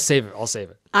 I'll save it. I'll save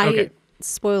it. I,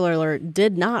 spoiler alert,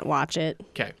 did not watch it.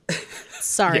 Okay.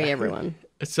 Sorry, Yeah. everyone.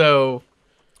 So,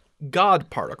 God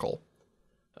Particle,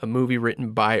 a movie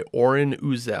written by Oren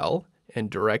Uzel and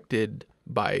directed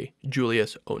by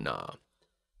Julius Ona.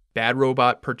 Bad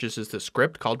Robot purchases the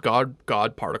script called God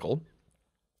Particle,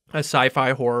 a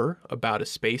sci-fi horror about a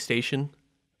space station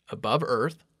above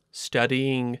Earth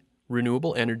studying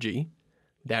renewable energy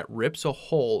that rips a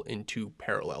hole into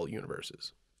parallel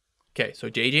universes. Okay, so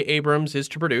J.J. Abrams is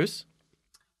to produce,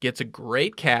 gets a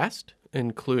great cast,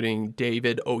 including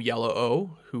David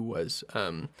Oyelowo, who was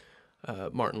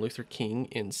Martin Luther King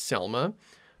in Selma,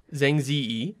 Zhang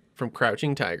Ziyi from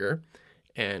Crouching Tiger,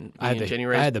 and I Jenny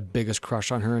had the biggest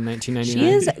crush on her in She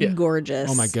 1999. is gorgeous.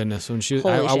 Oh my goodness! When she,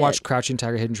 Holy I watched shit. Crouching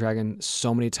Tiger, Hidden Dragon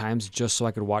so many times just so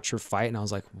I could watch her fight, and I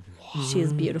was like, She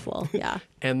is beautiful. Yeah.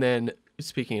 And then,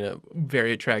 speaking of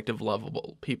very attractive,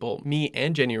 lovable people, me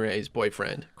and Jenny Ray's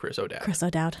boyfriend, Chris O'Dowd. Chris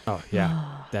O'Dowd. oh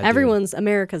yeah, that dude. Everyone's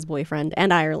America's boyfriend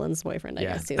and Ireland's boyfriend, I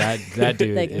Yeah, guess, too. that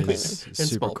dude They can is And super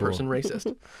small cool. person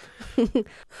racist.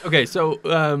 Okay,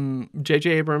 so J.J.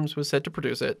 Abrams was set to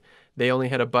produce it. They only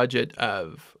had a budget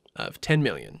of $10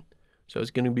 million. So it's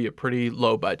going to be a pretty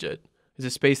low budget. It's a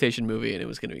space station movie, and it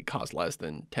was going to cost less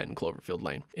than 10 Cloverfield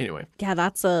Lane. Anyway. Yeah,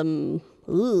 that's ugh.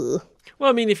 Well,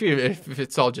 I mean, if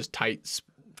it's all just tight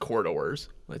corridors,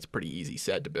 it's a pretty easy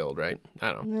set to build, right?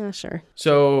 I don't know. Yeah, sure.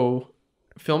 So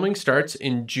filming starts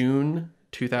in June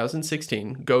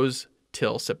 2016, goes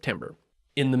till September.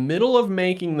 In the middle of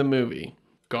making the movie,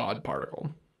 God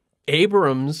Particle,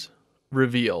 Abrams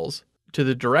reveals to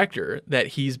the director that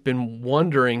he's been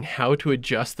wondering how to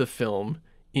adjust the film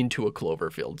into a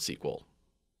Cloverfield sequel.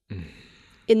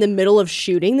 In the middle of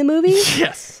shooting the movie?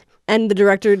 Yes. And the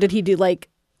director, did he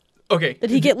Okay.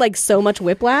 get like so much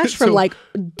whiplash from So- like,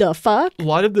 the fuck? A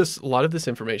lot of this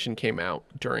information came out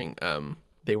during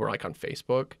they were like on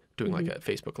Facebook doing like a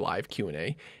Facebook Live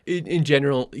Q&A. In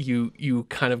general, you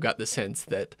kind of got the sense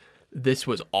that this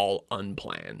was all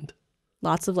unplanned.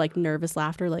 Lots of like nervous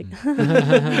laughter, like,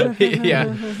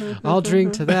 Yeah. I'll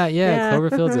drink to that. Yeah, Yeah.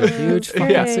 Cloverfield's a huge fucking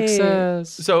Great. success.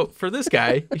 So for this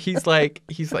guy, he's like,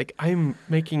 I'm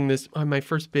making this my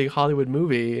first big Hollywood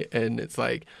movie, and it's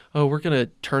like, oh, we're gonna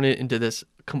turn it into this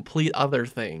complete other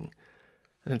thing,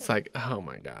 and it's like, oh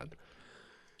my god.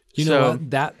 You So- know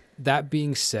what? That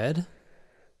being said,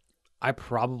 I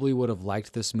probably would have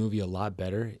liked this movie a lot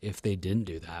better if they didn't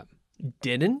do that.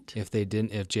 Didn't? If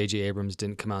J.J. Abrams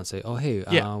didn't come out and say, "Oh, hey,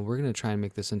 Yeah. we're gonna try and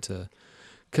make this into,"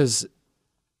 because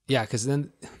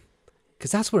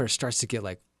that's where it starts to get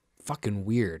like fucking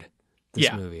weird. This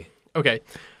Yeah. movie. Okay,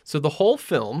 so the whole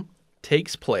film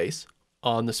takes place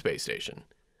on the space station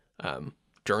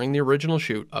during the original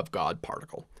shoot of God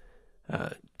Particle.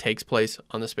 Takes place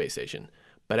on the space station.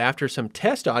 But after some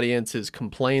test audiences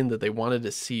complained that they wanted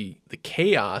to see the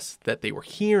chaos that they were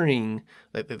hearing,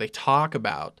 that they talk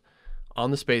about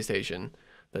on the space station,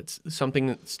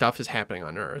 stuff is happening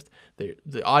on Earth.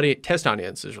 The test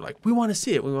audiences are like, we want to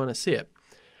see it. We want to see it.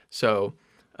 So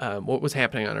what was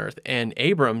happening on Earth. And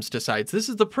Abrams decides this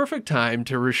is the perfect time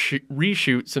to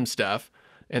reshoot some stuff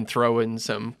and throw in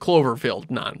some Cloverfield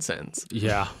nonsense.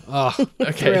 Yeah. Oh,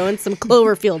 Okay. Throw in some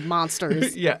Cloverfield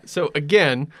monsters. Yeah. So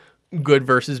again, good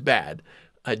versus bad.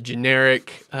 A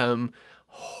generic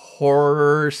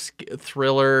horror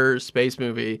thriller space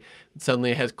movie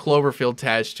suddenly has Cloverfield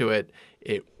attached to it.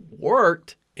 It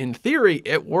worked in theory.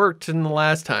 It worked in the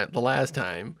last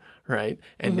time, right?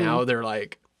 And now they're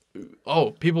like,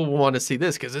 oh, people will want to see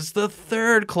this because it's the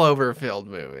third Cloverfield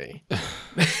movie.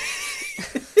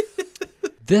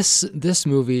 This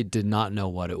movie did not know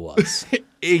what it was.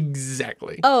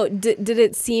 Exactly. Oh, did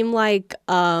it seem like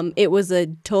it was a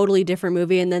totally different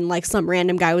movie, and then like some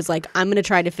random guy was like, "I'm gonna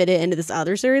try to fit it into this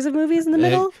other series of movies in the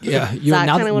middle"? Yeah.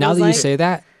 Now that you say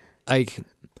that, like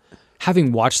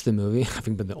having watched the movie,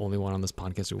 having been the only one on this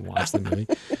podcast who watched the movie,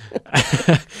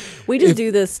 we just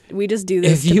do this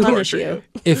to punish you.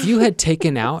 If you had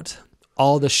taken out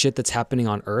all the shit that's happening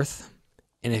on Earth,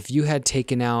 and if you had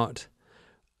taken out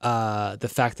the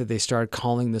fact that they started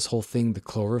calling this whole thing the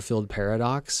Cloverfield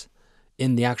Paradox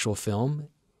in the actual film,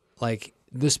 like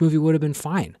this movie would have been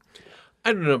fine.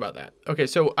 I don't know about that. Okay,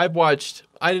 so I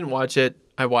didn't watch it.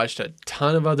 I watched a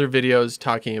ton of other videos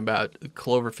talking about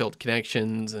Cloverfield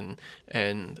connections and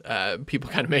people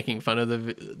kind of making fun of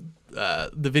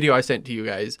the video I sent to you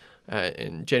guys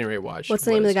in January watch. What's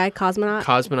the name of the guy? Cosmonaut?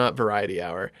 Cosmonaut Variety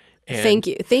Hour. And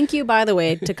Thank you, by the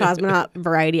way, to Cosmonaut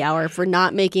Variety Hour for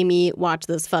not making me watch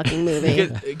this fucking movie.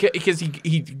 because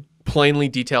he plainly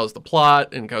details the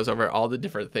plot and goes over all the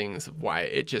different things of why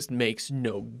it just makes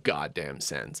no goddamn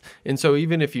sense. And so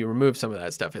even if you remove some of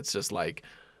that stuff, it's just like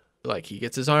he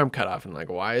gets his arm cut off and like,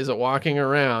 why is it walking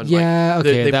around? Yeah, like,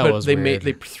 okay, that was weird.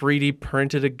 They 3D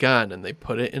printed a gun and they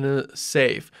put it in a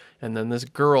safe. And then this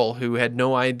girl who had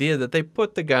no idea that they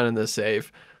put the gun in the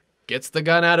safe gets the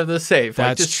gun out of the safe.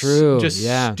 That's like just, true. Just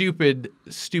yeah. stupid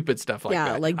stuff like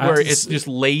that. Like where it's just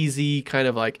lazy, kind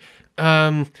of like,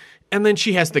 and then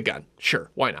she has the gun.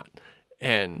 Sure, why not?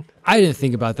 And I didn't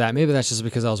think about that. Maybe that's just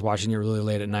because I was watching it really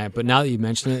late at night. But now that you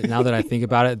mention it, now that I think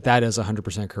about it, that is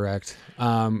 100% correct.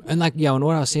 And like, yeah, and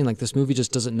what I was saying, like this movie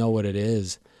just doesn't know what it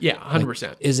is. Yeah, 100%.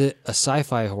 Like, is it a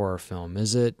sci-fi horror film?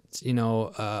 Is it,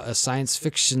 a science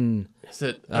fiction? Is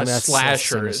it a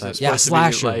slasher? Is it supposed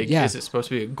slasher. to be like, is it supposed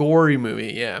to be a gory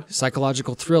movie? Yeah.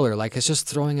 Psychological thriller. Like it's just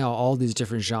throwing out all these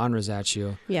different genres at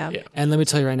you. Yeah. And let me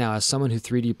tell you right now, as someone who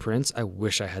 3D prints, I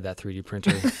wish I had that 3D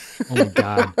printer. Oh my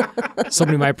God. So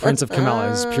many of my prints have come out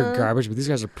as pure garbage, but these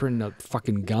guys are printing out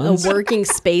fucking guns. A working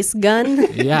space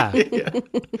gun. Yeah.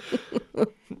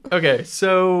 Okay,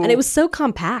 so... And it was so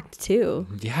compact, too.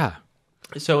 Yeah.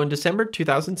 So in December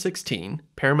 2016,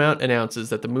 Paramount announces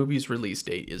that the movie's release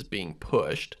date is being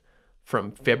pushed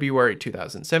from February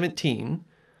 2017,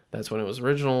 that's when it was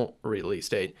original release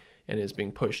date, and is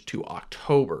being pushed to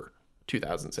October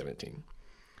 2017.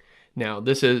 Now,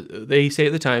 they say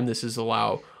at the time, this is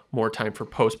allow more time for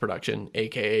post-production,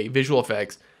 aka visual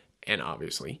effects, and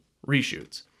obviously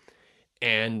reshoots.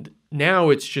 And now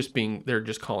they're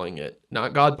just calling it,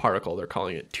 not God Particle, they're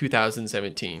calling it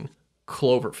 2017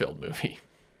 Cloverfield movie.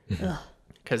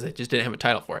 Because they just didn't have a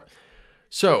title for it.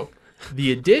 So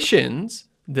the additions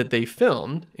that they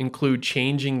filmed include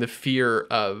changing the fear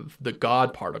of the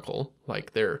God Particle.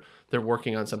 Like they're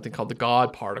working on something called the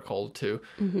God Particle to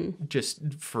just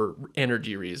for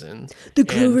energy reasons. The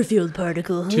Cloverfield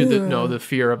Particle. The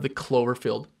fear of the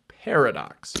Cloverfield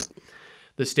Paradox.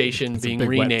 The station being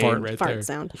renamed. Fart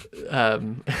sound.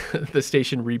 The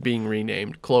station being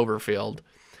renamed Cloverfield.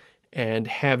 And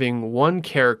having one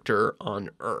character on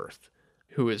Earth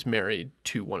who is married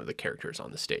to one of the characters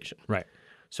on the station. Right.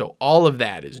 So all of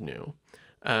that is new.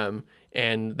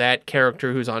 And that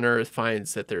character who's on Earth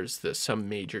finds that there's some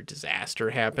major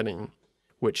disaster happening,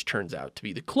 which turns out to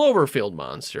be the Cloverfield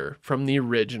monster from the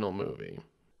original movie.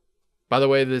 By the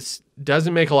way, this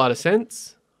doesn't make a lot of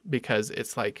sense because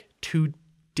it's like two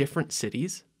different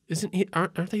cities.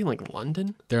 Aren't they in like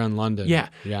London? They're in London. Yeah.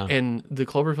 Yeah. And the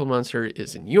Cloverfield monster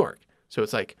is in New York. So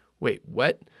it's like, wait,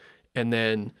 what? And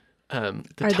then Are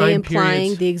they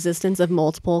implying the existence of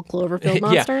multiple Cloverfield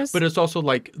monsters? Yeah, but it's also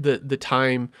like the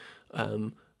time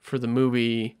for the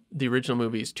movie, the original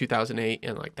movie is 2008,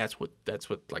 and like that's what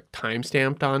like time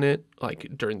stamped on it, like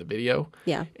during the video.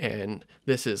 Yeah. And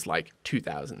this is like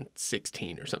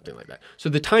 2016 or something like that. So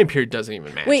the time period doesn't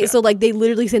even match. Wait, up. so like they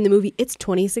literally say in the movie it's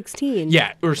 2016.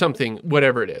 Yeah, or something,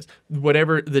 whatever it is.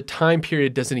 Whatever, the time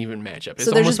period doesn't even match up. It's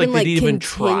so there's almost just been like they didn't even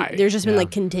try. There's just been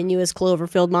like continuous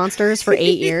Cloverfield monsters for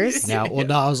 8 years. Now,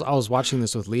 no, I was watching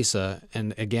this with Lisa,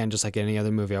 and again, just like any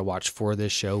other movie I watch for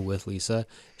this show with Lisa,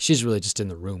 she's really just in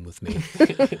the room with me.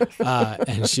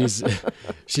 And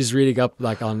she's reading up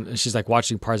she's like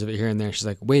watching parts of it here and there. She's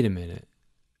like, wait a minute,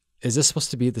 is this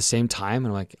supposed to be at the same time? And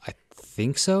I'm like, I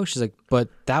think so. She's like, but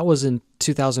that was in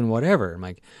 2000 whatever. I'm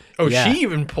like, Oh, yeah. she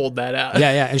even pulled that out.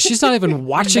 Yeah, and she's not even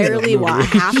watching Barely the movie.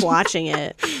 half watching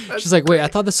it. She's like, wait, I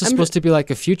thought this was supposed to be like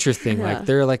a future thing. Like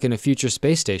they're like in a future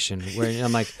space station. Where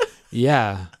I'm like,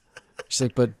 yeah. She's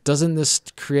like, but doesn't this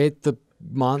create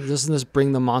doesn't this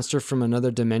bring the monster from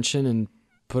another dimension and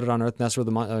put it on Earth? And that's where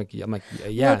I'm like,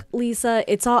 yeah. Look, Lisa,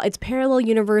 it's parallel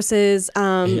universes.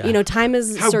 Time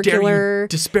is How circular. dare you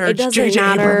disparage it doesn't J.J.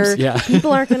 matter. Abrams. Yeah.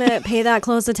 People aren't going to pay that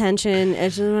close attention.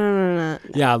 It's just, no.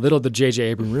 Yeah, little did J.J.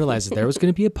 Abrams realize that there was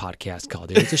going to be a podcast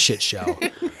called It's a Shit Show.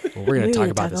 Well, we're going to talk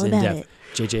about this in depth.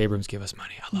 J.J. Abrams, give us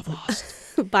money. I love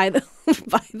Lost. By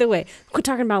the way, quit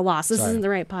talking about Lost. This Sorry. isn't the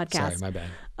right podcast. Sorry, my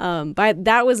bad.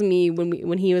 That was me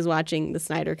when he was watching the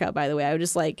Snyder Cut. By the way, I would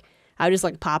just like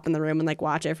pop in the room and like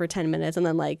watch it for 10 minutes and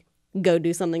then like go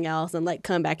do something else and like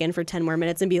come back in for 10 more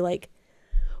minutes and be like,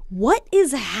 what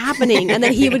is happening? And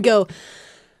then he would go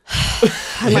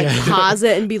and like pause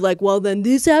it and be like, well, then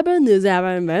this happened,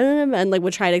 and like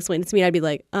would try to explain it to me. I'd be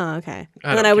like, oh, okay.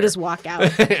 And then I would just walk out.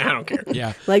 I don't care.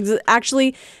 Yeah. Like,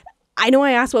 actually, I know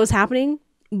I asked what was happening,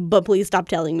 but please stop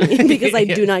telling me because I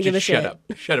do not give a shit.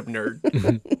 Shut up, nerd.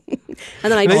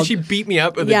 And then she beat me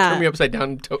up and then turned me upside down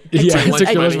and took Yeah, my lunch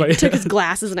took your lunch money. money. took his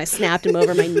glasses and I snapped him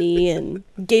over my knee and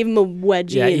gave him a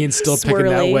wedgie. Yeah, and Ian's still picking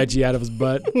that swirly. wedgie out of his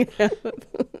butt.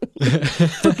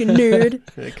 Fucking nerd.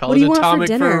 They call What do it you want for atomic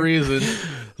for dinner? a reason.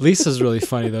 Lisa's really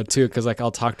funny though too, because like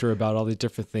I'll talk to her about all these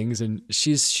different things, and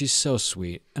she's so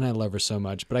sweet, and I love her so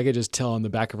much. But I could just tell in the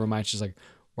back of her mind, she's like,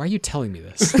 "Why are you telling me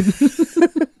this?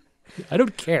 I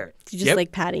don't care." She's just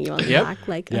like patting you on the back,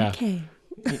 like, Yeah. okay.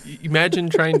 Imagine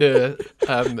trying to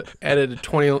edit a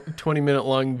 20-minute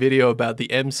long video about the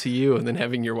MCU and then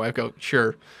having your wife go,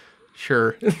 sure.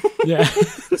 Yeah.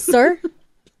 Sir,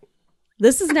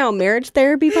 this is now a marriage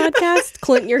therapy podcast.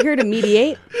 Clint, you're here to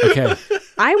mediate. Okay.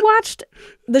 I watched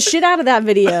the shit out of that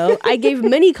video. I gave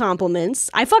many compliments.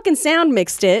 I fucking sound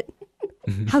mixed it.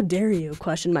 How dare you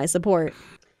question my support?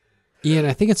 Ian,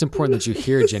 I think it's important that you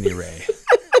hear Jenny Ray.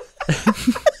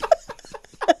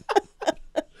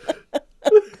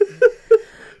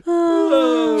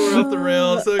 Oh, we're off the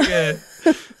rails. Okay.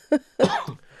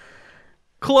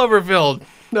 Cloverfield.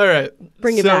 All right.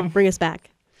 Bring it back. Bring us back.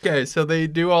 Okay, so they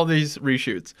do all these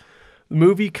reshoots. The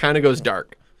movie kind of goes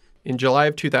dark. In July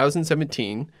of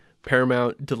 2017,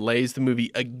 Paramount delays the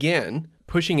movie again,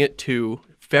 pushing it to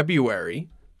February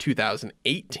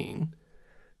 2018.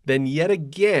 Then yet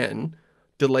again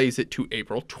delays it to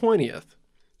April 20th,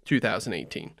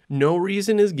 2018. No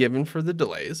reason is given for the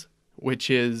delays, which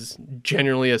is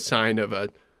generally a sign of a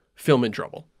film in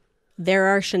trouble. There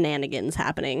are shenanigans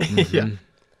happening. Yeah.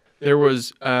 There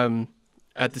was,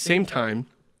 at the same time,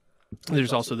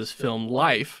 there's also this film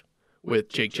Life with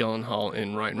Jake Gyllenhaal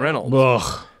and Ryan Reynolds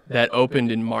Ugh. that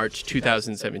opened in March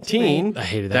 2017. I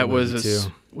hated that was movie,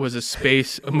 too. Was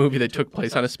a movie that took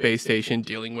place on a space station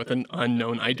dealing with an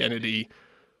unknown identity,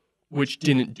 which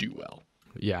didn't do well.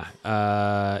 Yeah.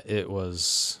 It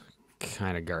was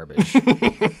kind of garbage.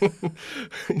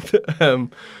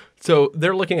 So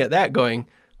they're looking at that going,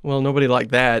 well, nobody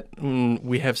liked that.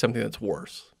 We have something that's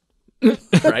worse.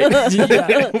 Right?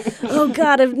 Oh,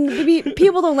 God. If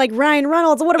people don't like Ryan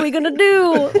Reynolds, what are we going to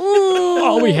do? Ooh.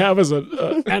 All we have is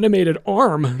an animated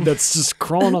arm that's just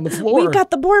crawling on the floor. We've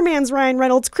got the Boar Man's Ryan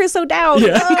Reynolds, Chris O'Dowd.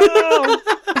 Yeah. Oh.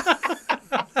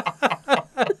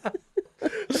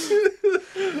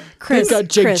 We've got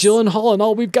Jake Gyllenhaal, and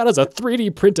all we've got is a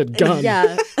 3D printed gun.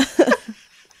 Yeah.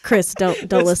 Chris, don't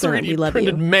listen. 3D We love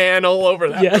printed you. man all over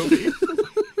that movie.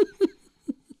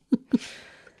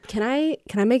 Can I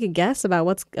make a guess about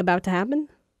what's about to happen?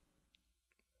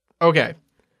 Okay.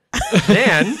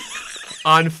 Then,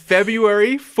 on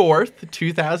February 4th,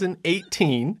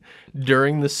 2018,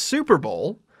 during the Super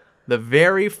Bowl, the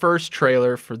very first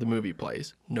trailer for the movie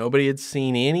plays. Nobody had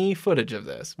seen any footage of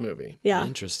this movie. Yeah.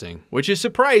 Interesting. Which is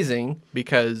surprising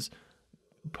because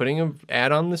putting an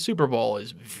ad on the Super Bowl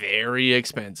is very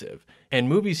expensive. And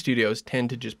movie studios tend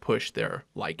to just push their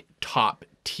like top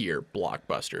tier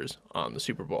blockbusters on the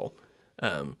Super Bowl.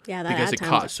 Yeah, that because ad it time's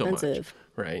costs so much, expensive.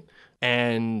 right?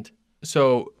 And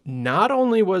so not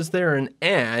only was there an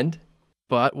ad,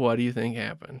 but what do you think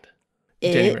happened?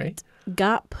 Jenny Ray? It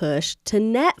got pushed to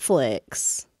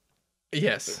Netflix.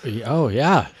 Yes. Oh,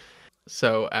 yeah.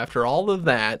 So after all of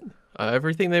that,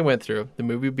 everything they went through, the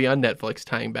movie would be on Netflix,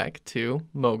 tying back to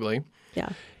Mowgli. Yeah.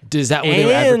 Is that what they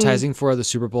were And- advertising for? The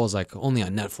Super Bowl is like only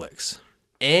on Netflix.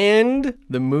 And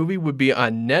the movie would be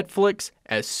on Netflix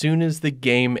as soon as the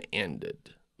game ended.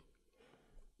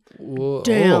 Whoa.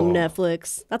 Damn,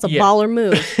 Netflix. That's a Yeah. baller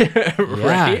move.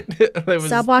 Right? It was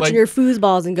Stop watching like- your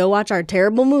foosballs and go watch our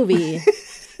terrible movie.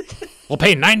 We'll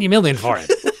pay $90 million for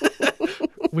it.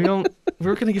 We don't.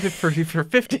 We're gonna give it for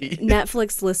 50.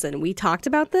 Netflix, listen, we talked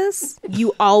about this.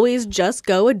 You always just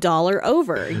go $1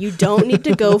 over. You don't need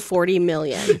to go 40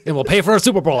 million. And we'll pay for a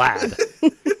Super Bowl ad.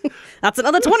 That's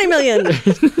another 20 million.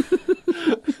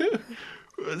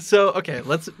 So okay,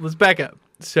 let's back up.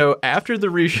 So after the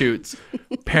reshoots,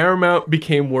 Paramount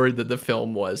became worried that the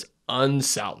film was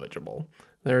unsalvageable.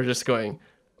 They were just going,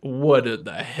 what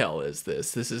the hell is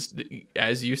this? This is,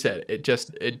 as you said, it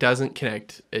doesn't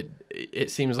connect. It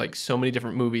seems like so many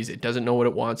different movies. It doesn't know what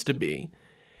it wants to be.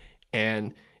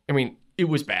 And I mean, it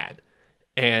was bad.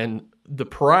 And the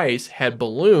price had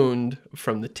ballooned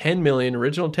from the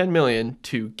original 10 million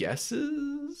to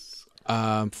guesses?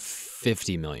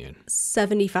 50 million.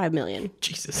 75 million.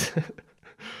 Jesus.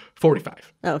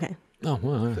 45. Oh, okay. Oh,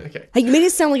 well. Okay. Hey, you made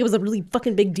it sound like it was a really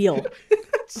fucking big deal.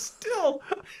 Still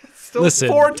Listen.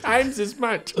 4 times as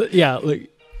much. Yeah,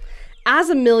 like,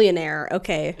 As a millionaire,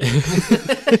 okay.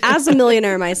 As a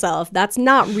millionaire myself, that's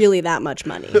not really that much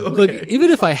money. look,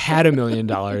 even if I had $1 million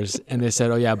and they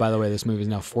said, oh, yeah, by the way, this movie is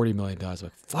now $40 million, I'm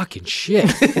like, fucking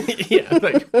shit. Yeah.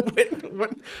 Like,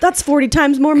 what? That's 40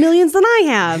 times more millions than I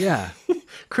have. Yeah.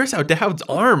 Chris O'Dowd's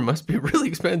arm must be really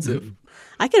expensive.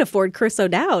 I could afford Chris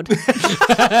O'Dowd.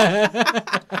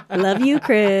 I love you,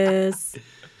 Chris.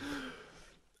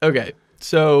 Okay.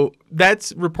 So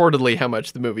that's reportedly how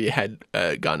much the movie had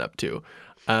gone up to.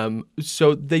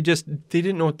 So they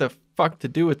didn't know what the fuck to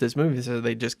do with this movie, so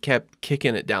they just kept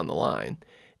kicking it down the line.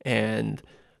 And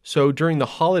so during the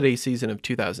holiday season of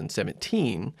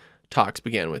 2017, talks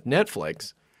began with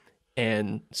Netflix,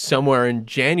 and somewhere in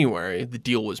January, the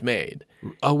deal was made.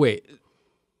 Oh, wait.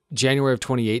 January of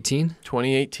 2018?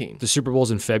 2018. The Super Bowl's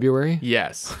in February?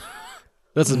 Yes.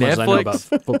 That's as much as I know about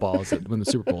Netflix. football is when the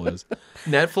Super Bowl is.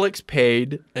 Netflix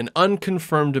paid an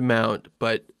unconfirmed amount,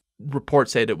 but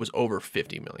reports said it was over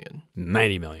 50 million.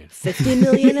 90 million. 50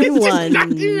 million and one.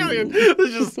 90 million.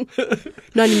 It's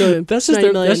just 90 million. That's just 90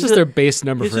 their million. that's just their base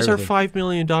number This for is our everything. 5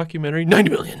 million documentary. 90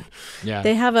 million. Yeah.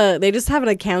 They just have an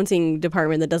accounting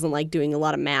department that doesn't like doing a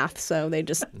lot of math, so they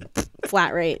just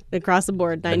flat rate across the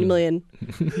board, 90 million.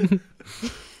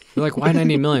 They're like, why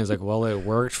 90 million? It's like, well, it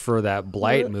worked for that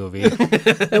Blight movie.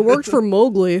 It worked for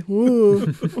Mowgli.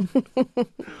 Ooh.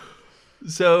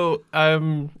 So,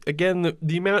 again,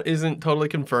 the amount isn't totally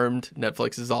confirmed.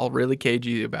 Netflix is all really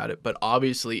cagey about it, but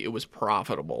obviously it was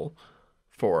profitable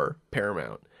for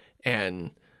Paramount.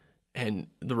 And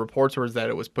the reports were that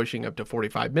it was pushing up to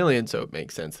 45 million, so it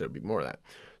makes sense that it would be more of that.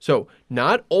 So,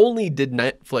 not only did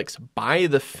Netflix buy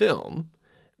the film,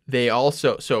 they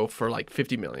also, so for like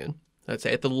 50 million, let's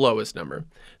say at the lowest number,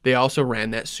 they also ran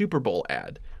that Super Bowl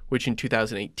ad, which in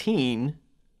 2018,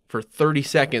 for 30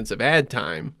 seconds of ad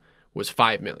time, was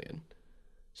 5 million.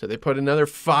 So they put another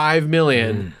 5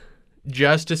 million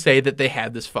just to say that they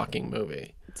had this fucking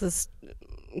movie. It's just,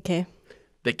 okay.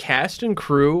 The cast and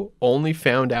crew only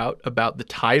found out about the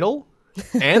title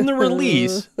and the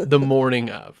release the morning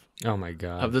of Oh my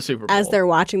God. the Super Bowl. As they're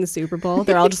watching the Super Bowl,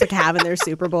 they're all just like having their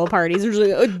Super Bowl parties. They're just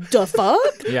like, the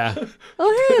fuck? Yeah.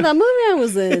 Oh, hey, that movie I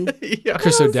was in. Yeah.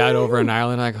 Chris O'Dowd over in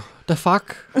Ireland, I go, the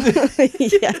fuck? Yeah,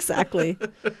 exactly.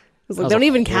 I was like, they don't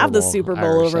even have the Super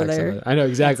Bowl over there. I know,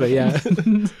 exactly, yeah.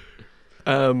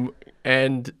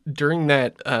 And during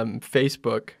that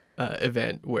Facebook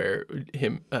event where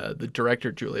the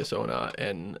director Julius Ona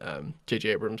and J.J.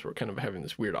 Abrams were kind of having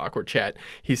this weird awkward chat,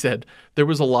 he said there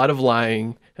was a lot of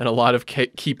lying and a lot of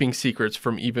keeping secrets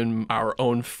from even our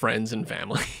own friends and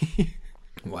family.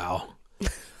 Wow.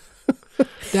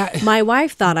 My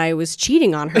wife thought I was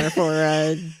cheating on her for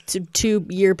a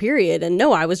 2-year period, and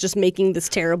no, I was just making this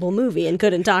terrible movie and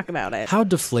couldn't talk about it. How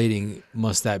deflating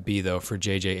must that be, though, for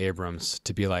J.J. Abrams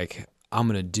to be like, I'm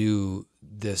going to do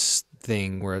this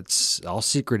thing where it's all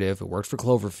secretive. It worked for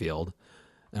Cloverfield,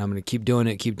 and I'm going to keep doing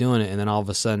it. And then all of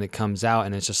a sudden it comes out,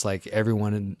 and it's just like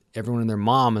everyone and their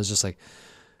mom is just like,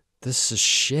 this is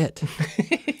shit.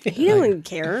 He doesn't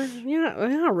care. You know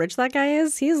how rich that guy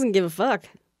is? He doesn't give a fuck.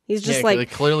 He's just they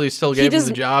like, clearly still gave him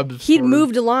the job. he'd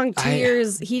moved along 2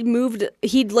 years. He'd moved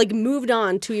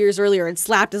on 2 years earlier and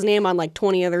slapped his name on like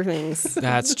 20 other things.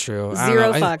 That's true. I don't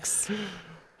Zero know. fucks.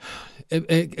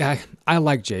 I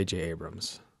like J.J.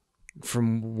 Abrams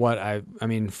from what I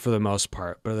mean, for the most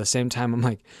part. But at the same time, I'm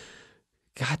like,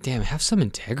 God damn, have some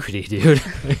integrity, dude.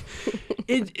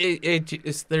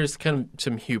 There's kind of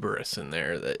some hubris in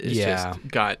there that is just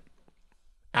got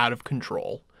out of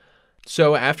control.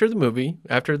 So after the movie,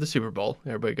 after the Super Bowl,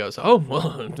 everybody goes, "Oh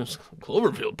well, it's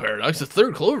Cloverfield Paradox, the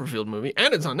third Cloverfield movie,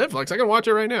 and it's on Netflix. I can watch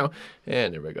it right now."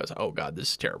 And everybody goes, "Oh God, this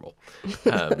is terrible."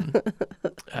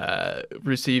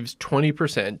 Receives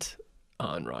 20%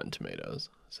 on Rotten Tomatoes,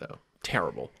 so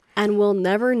terrible. And we'll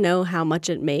never know how much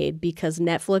it made because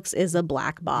Netflix is a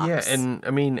black box. Yeah, and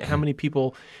I mean, how many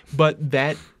people? But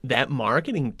that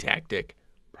marketing tactic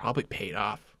probably paid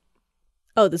off.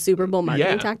 Oh, the Super Bowl marketing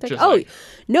Yeah, tactic? just Oh, like-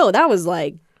 no, that was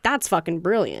that's fucking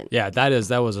brilliant. Yeah, that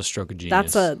was a stroke of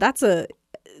genius.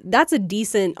 That's a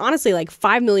decent, honestly, like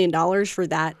 $5 million for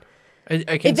that.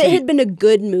 I can If see. it had been a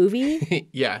good movie,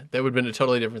 Yeah, that would have been a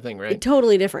totally different thing, right?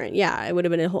 totally different. Yeah, it would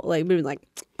have been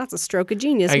that's a stroke of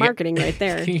genius marketing right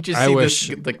there. You just I see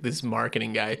wish- this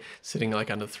marketing guy sitting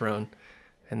like on the throne,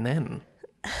 and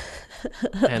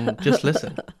just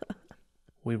listen.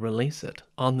 We release it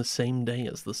on the same day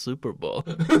as the Super Bowl.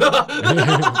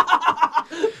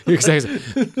 Exactly.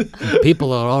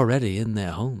 People are already in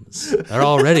their homes. They're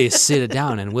already seated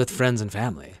down and with friends and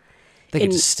family. They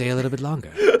can just stay a little bit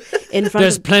longer. In front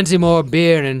There's of, plenty more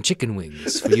beer and chicken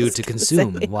wings for you to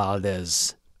consume while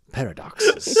there's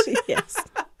paradoxes. yes.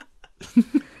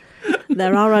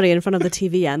 They're already in front of the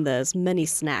TV and there's many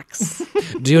snacks.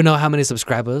 Do you know how many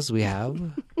subscribers we have?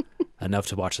 Enough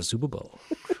to watch the Super Bowl.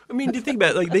 I mean, do you think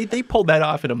about it? Like they pulled that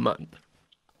off in a month.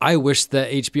 I wish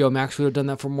that HBO Max would have done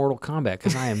that for Mortal Kombat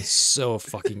because I am so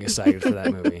fucking excited for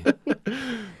that movie.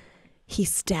 He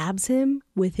stabs him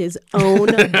with his own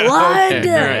blood. Okay, all right.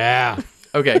 Yeah.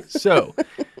 Okay, so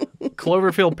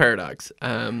Cloverfield Paradox.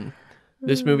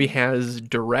 This movie has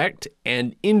direct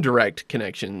and indirect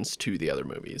connections to the other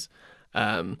movies.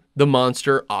 The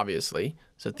monster, obviously.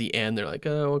 So at the end, they're like,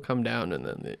 "Oh, we'll come down," and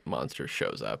then the monster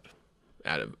shows up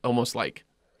out of almost like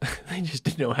they just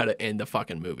didn't know how to end the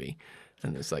fucking movie,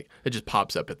 and it's like it just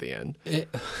pops up at the end.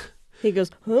 He goes,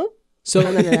 huh? So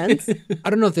And then it ends. I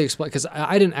don't know if they explain because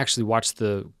I didn't actually watch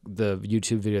the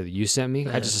YouTube video that you sent me.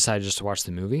 I just decided just to watch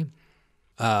the movie,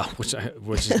 which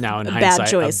is now in Bad hindsight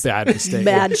choice. a bad mistake.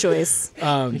 Bad choice.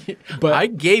 But I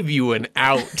gave you an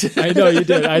out. I know you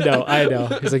did. I know.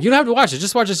 He's like, you don't have to watch it.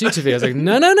 Just watch this YouTube video. I was like,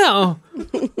 no.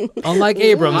 Unlike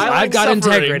Abrams, I like I've got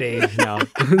suffering. integrity. No.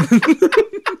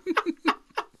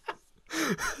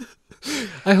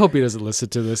 I hope he doesn't listen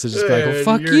to this and just be like, well,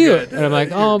 fuck You're you. good. And I'm like,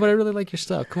 oh, but I really like your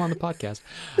stuff. Come on the podcast.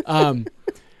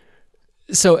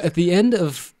 So at the end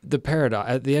of the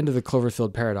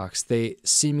Cloverfield Paradox, they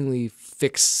seemingly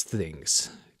fix things.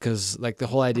 Because like the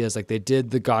whole idea is like they did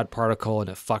the God particle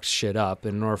and it fucked shit up.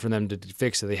 And in order for them to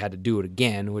fix it, they had to do it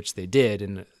again, which they did,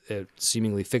 and it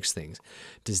seemingly fixed things.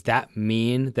 Does that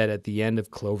mean that at the end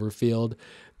of Cloverfield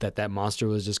that monster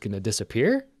was just going to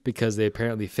disappear because they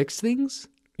apparently fixed things?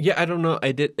 Yeah, I don't know.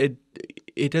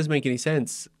 It doesn't make any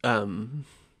sense. I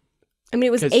mean,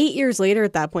 it was 8 years later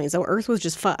at that point, so Earth was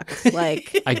just fucked.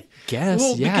 Like, I guess,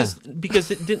 Well, yeah.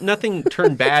 because nothing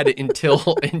turned bad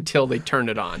until they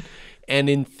turned it on. And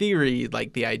in theory,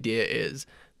 like the idea is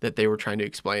that they were trying to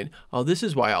explain, oh, this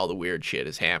is why all the weird shit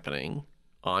is happening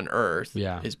on Earth.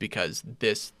 Yeah. Is because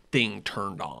this thing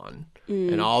turned on.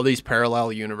 And all these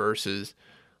parallel universes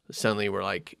suddenly were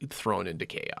like thrown into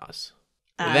chaos.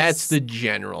 That's the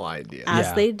general idea. as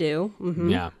Yeah. they do. Mhm,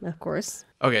 Yeah. of course.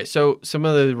 Okay, so some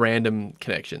of the random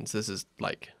connections. This is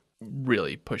like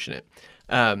really pushing it.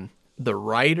 The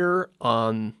writer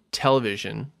on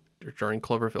television during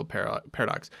Cloverfield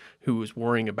Paradox, who was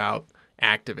worrying about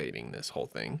activating this whole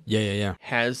thing, Yeah.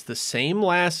 has the same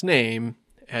last name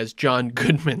as John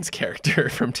Goodman's character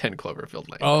from 10 Cloverfield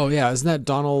Lane. Oh, yeah. Isn't that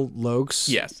Donald Logues?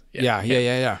 Yes.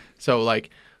 Yeah. So like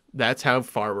that's how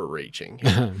far we're reaching.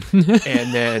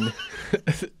 And then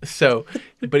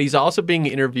but he's also being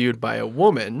interviewed by a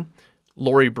woman,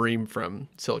 Lori Bream from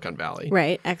Silicon Valley.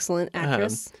 Right. Excellent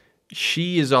actress.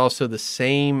 She is also the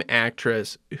same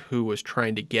actress who was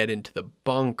trying to get into the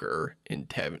bunker in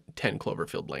 10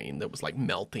 Cloverfield Lane that was like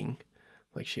melting.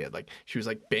 Like she was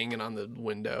like banging on the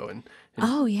window and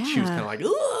Oh, she was yeah. kind of like, "Ooh,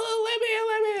 let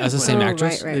me. That's the same Oh,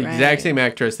 actress? right, The right. exact same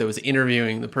actress that was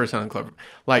interviewing the person on Clover.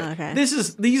 Like Okay.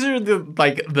 these are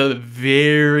the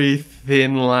very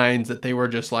thin lines that they were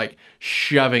just like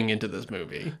shoving into this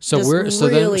movie. So Just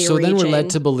then really we're led reaching.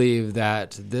 to believe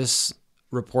that this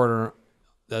reporter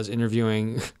that was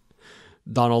interviewing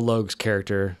Donald Logue's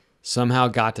character somehow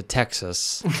got to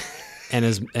Texas and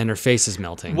her face is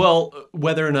melting. Well,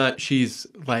 whether or not she's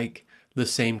like the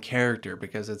same character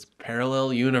because it's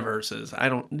parallel universes.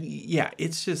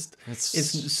 It's just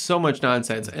it's so much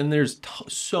nonsense, and there's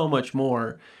so much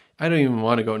more. I don't even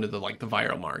want to go into the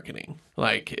viral marketing.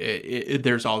 Like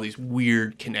there's all these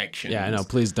weird connections. yeah, I know.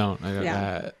 Please don't.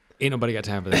 Yeah. Ain't nobody got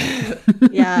time for that.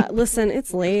 Yeah, listen,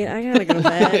 it's late. I gotta go to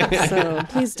bed, so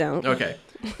please don't. Okay.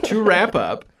 To wrap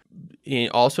up,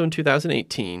 also in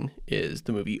 2018 is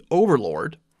the movie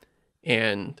Overlord.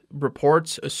 And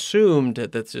reports assumed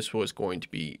that this was going to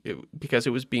be, because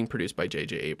it was being produced by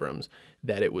J.J. Abrams,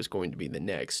 that it was going to be the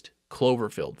next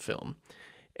Cloverfield film.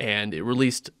 And it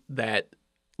released that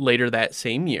later that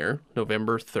same year,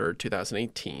 November 3rd,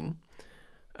 2018.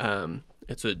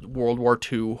 It's a World War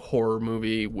II horror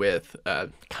movie with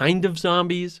kind of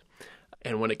zombies.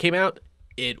 And when it came out,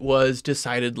 it was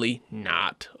decidedly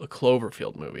not a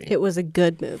Cloverfield movie. It was a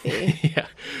good movie. Yeah.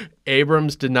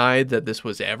 Abrams denied that this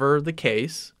was ever the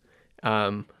case,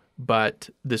 but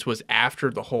this was after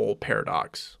the whole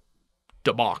Paradox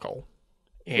debacle.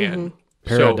 And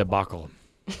Paradebacle.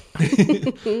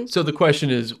 so the question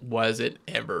is, was it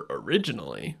ever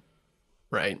originally,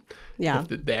 right? Yeah.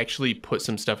 If they actually put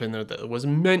some stuff in there that was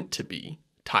meant to be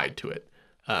tied to it.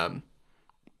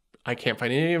 I can't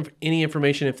find any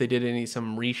information if they did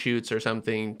some reshoots or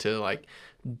something to like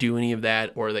do any of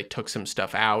that, or they took some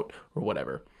stuff out or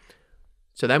whatever.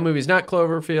 So that movie is not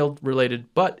Cloverfield related,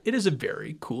 but it is a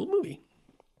very cool movie.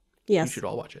 Yes. You should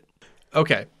all watch it.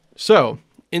 Okay. So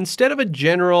instead of a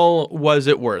general, was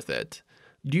it worth it?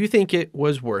 Do you think it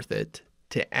was worth it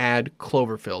to add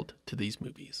Cloverfield to these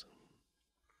movies?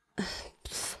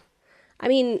 I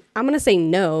mean, I'm going to say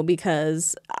no,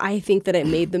 because I think that it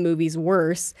made the movies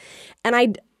worse. And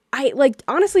I like,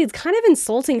 honestly, it's kind of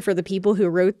insulting for the people who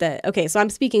wrote that. Okay, so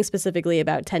I'm speaking specifically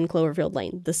about 10 Cloverfield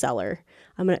Lane, The Cellar.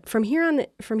 I'm going to, from here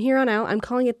on out, I'm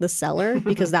calling it The Cellar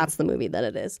because that's the movie that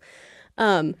it is.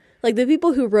 Like the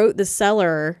people who wrote The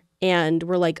Cellar and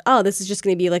were like, oh, this is just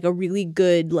going to be like a really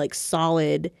good, like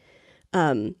solid,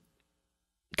 kind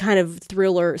of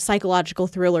thriller, psychological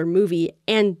thriller movie.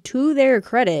 And to their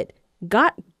credit,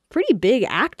 got pretty big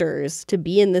actors to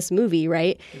be in this movie,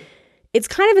 right? It's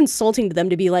kind of insulting to them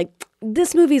to be like,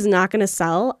 this movie's not going to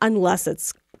sell unless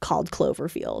it's called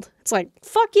Cloverfield. It's like,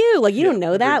 fuck you. Like, you don't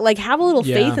know that. Like, have a little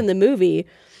faith in the movie.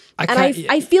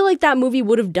 I feel like that movie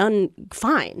would have done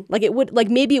fine. Like, it would, like,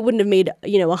 maybe it wouldn't have made,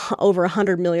 over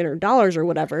 $100 million or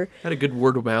whatever. Had a good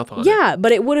word of mouth on it. Yeah,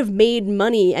 but it would have made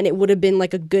money and it would have been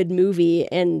like a good movie,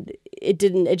 and it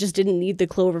just didn't need the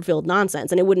Cloverfield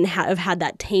nonsense, and it wouldn't have had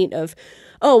that taint of,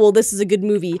 oh, well, this is a good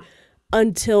movie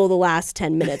until the last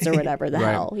 10 minutes or whatever the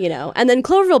hell, And then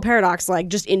Cloverfield Paradox, like,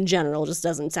 just in general, just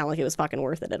doesn't sound like it was fucking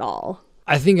worth it at all.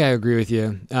 I think I agree with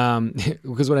you.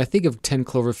 Because when I think of 10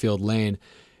 Cloverfield Lane,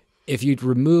 if you'd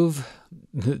remove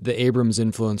the Abrams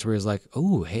influence where he's like,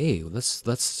 oh, hey, let's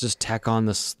just tack on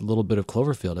this little bit of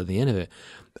Cloverfield at the end of it,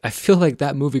 I feel like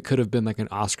that movie could have been like an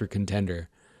Oscar contender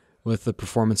with the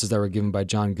performances that were given by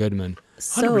John Goodman.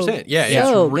 100%. Yeah,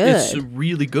 it's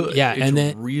really good. Yeah,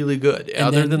 it's really good.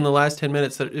 Other than the last 10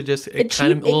 minutes, it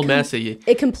kind of a little messy.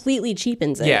 It completely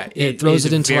cheapens it. Yeah, it throws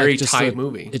it into very like just tight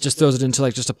movie. It just throws it into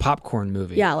like just a popcorn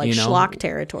movie. Yeah, like schlock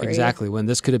territory. Exactly. When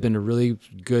this could have been a really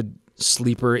good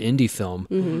sleeper indie film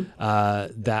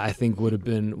that I think would have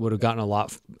gotten a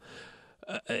lot.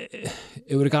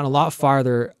 It would have gotten a lot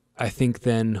farther, I think,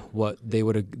 than what they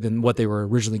were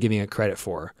originally giving it credit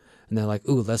for. And they're like,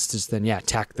 ooh, let's just then,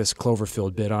 tack this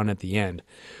Cloverfield bit on at the end.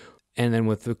 And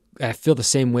then I feel the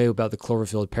same way about the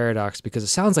Cloverfield Paradox, because it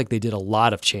sounds like they did a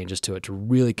lot of changes to it to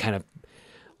really kind of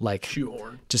like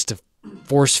shoehorn, just to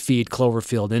force feed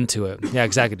Cloverfield into it. Yeah,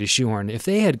 exactly, to shoehorn. If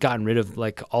they had gotten rid of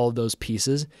like all of those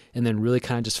pieces and then really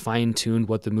kind of just fine tuned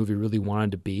what the movie really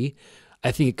wanted to be,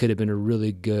 I think it could have been a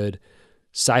really good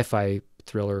sci-fi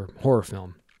thriller horror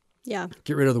film. Yeah.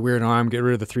 Get rid of the weird arm, get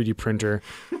rid of the 3D printer,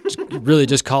 really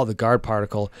just call it the guard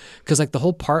particle. Because like the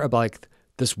whole part about like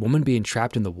this woman being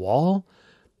trapped in the wall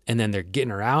and then they're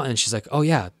getting her out and she's like, oh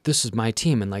yeah, this is my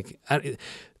team. And like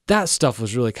that stuff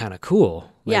was really kind of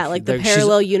cool. Like the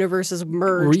parallel universes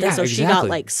merged, and so she got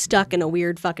like stuck in a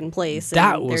weird fucking place.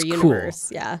 That was their universe.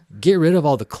 Cool. Yeah. Get rid of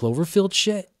all the Cloverfield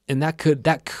shit, and that could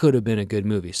have been a good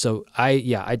movie. So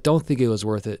I don't think it was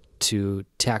worth it to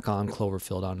tack on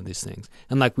Cloverfield onto these things.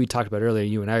 And like we talked about earlier,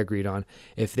 you and I agreed on,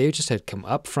 if they just had come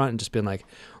up front and just been like,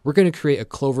 we're going to create a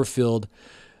Cloverfield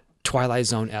Twilight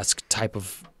Zone-esque type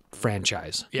of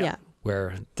franchise. Yeah.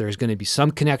 Where there's going to be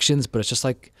some connections, but it's just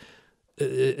like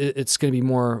it's going to be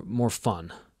more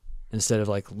fun instead of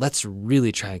like, let's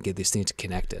really try and get these things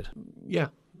connected. Yeah,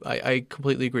 I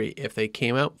completely agree. If they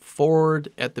came out forward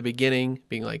at the beginning,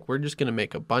 being like, we're just going to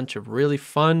make a bunch of really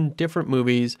fun, different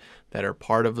movies that are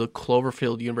part of the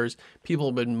Cloverfield universe, people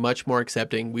have been much more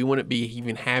accepting. We wouldn't be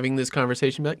even having this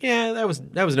conversation. Be like, yeah, that was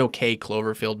an okay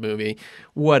Cloverfield movie.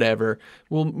 Whatever.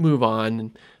 We'll move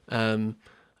on. Wait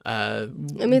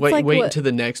to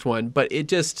the next one. But it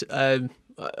just...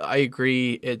 I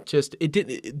agree.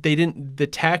 The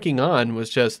tacking on was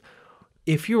just,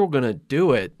 if you were going to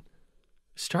do it,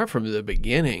 start from the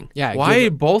beginning. Yeah. Why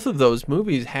both of those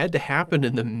movies had to happen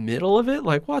in the middle of it?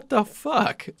 Like, what the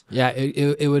fuck? Yeah,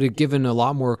 it would have given a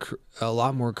lot more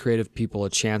creative people a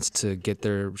chance to get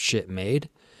their shit made,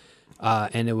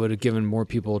 and it would have given more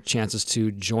people chances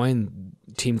to join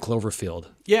Team Cloverfield.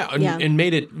 Yeah, and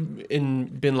made it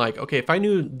and been like, okay, if I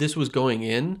knew this was going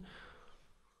in,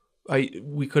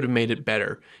 we could have made it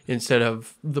better, instead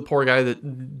of the poor guy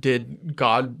that did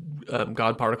God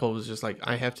Particle was just like,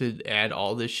 I have to add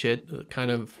all this shit,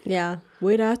 kind of. Yeah.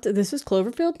 Wait, this is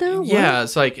Cloverfield now? Yeah, What?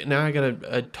 it's like, now I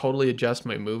gotta totally adjust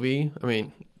my movie. I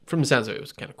mean, from the sounds of it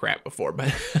was kind of crap before,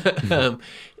 but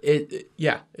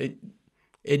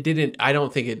it didn't. I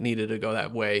don't think it needed to go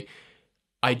that way.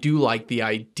 I do like the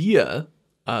idea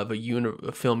of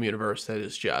a film universe that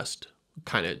is just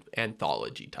kind of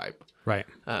anthology type. Right.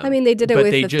 I mean, they did it but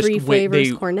with they the just Three Flavors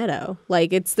they- Cornetto.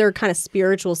 Like, it's their kind of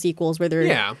spiritual sequels where they're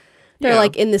Yeah.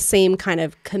 like in the same kind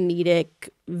of comedic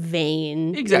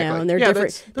vein. Exactly. You know, and they're Yeah,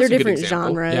 different. that's They're a good different example.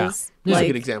 genres. Yeah. That's Like, a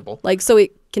good example. Like, so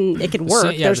it can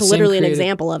work. yeah, There's the same literally an creative-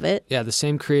 example of it. Yeah, the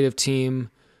same creative team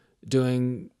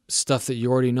doing stuff that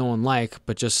you already know and like,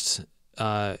 but just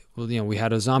we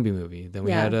had a zombie movie, then we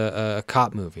Yeah. had a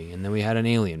cop movie, and then we had an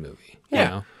alien movie. Yeah. You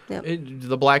know? Yeah.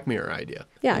 The Black Mirror idea.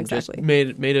 Yeah, And just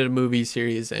exactly. made it a movie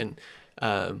series, and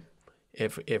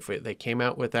if they came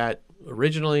out with that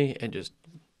originally and just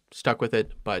stuck with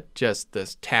it, but just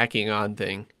this tacking on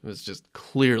thing was just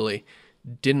clearly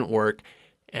didn't work.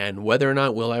 And whether or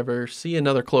not we'll ever see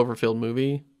another Cloverfield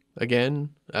movie again,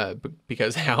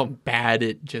 because how bad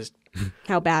it just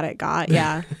How bad it got.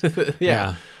 Yeah.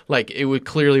 Yeah. like it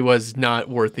clearly was not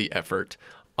worth the effort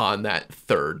on that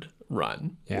third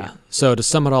run. Yeah. So to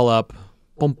sum it all up,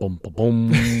 boom, boom, boom,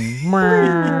 boom.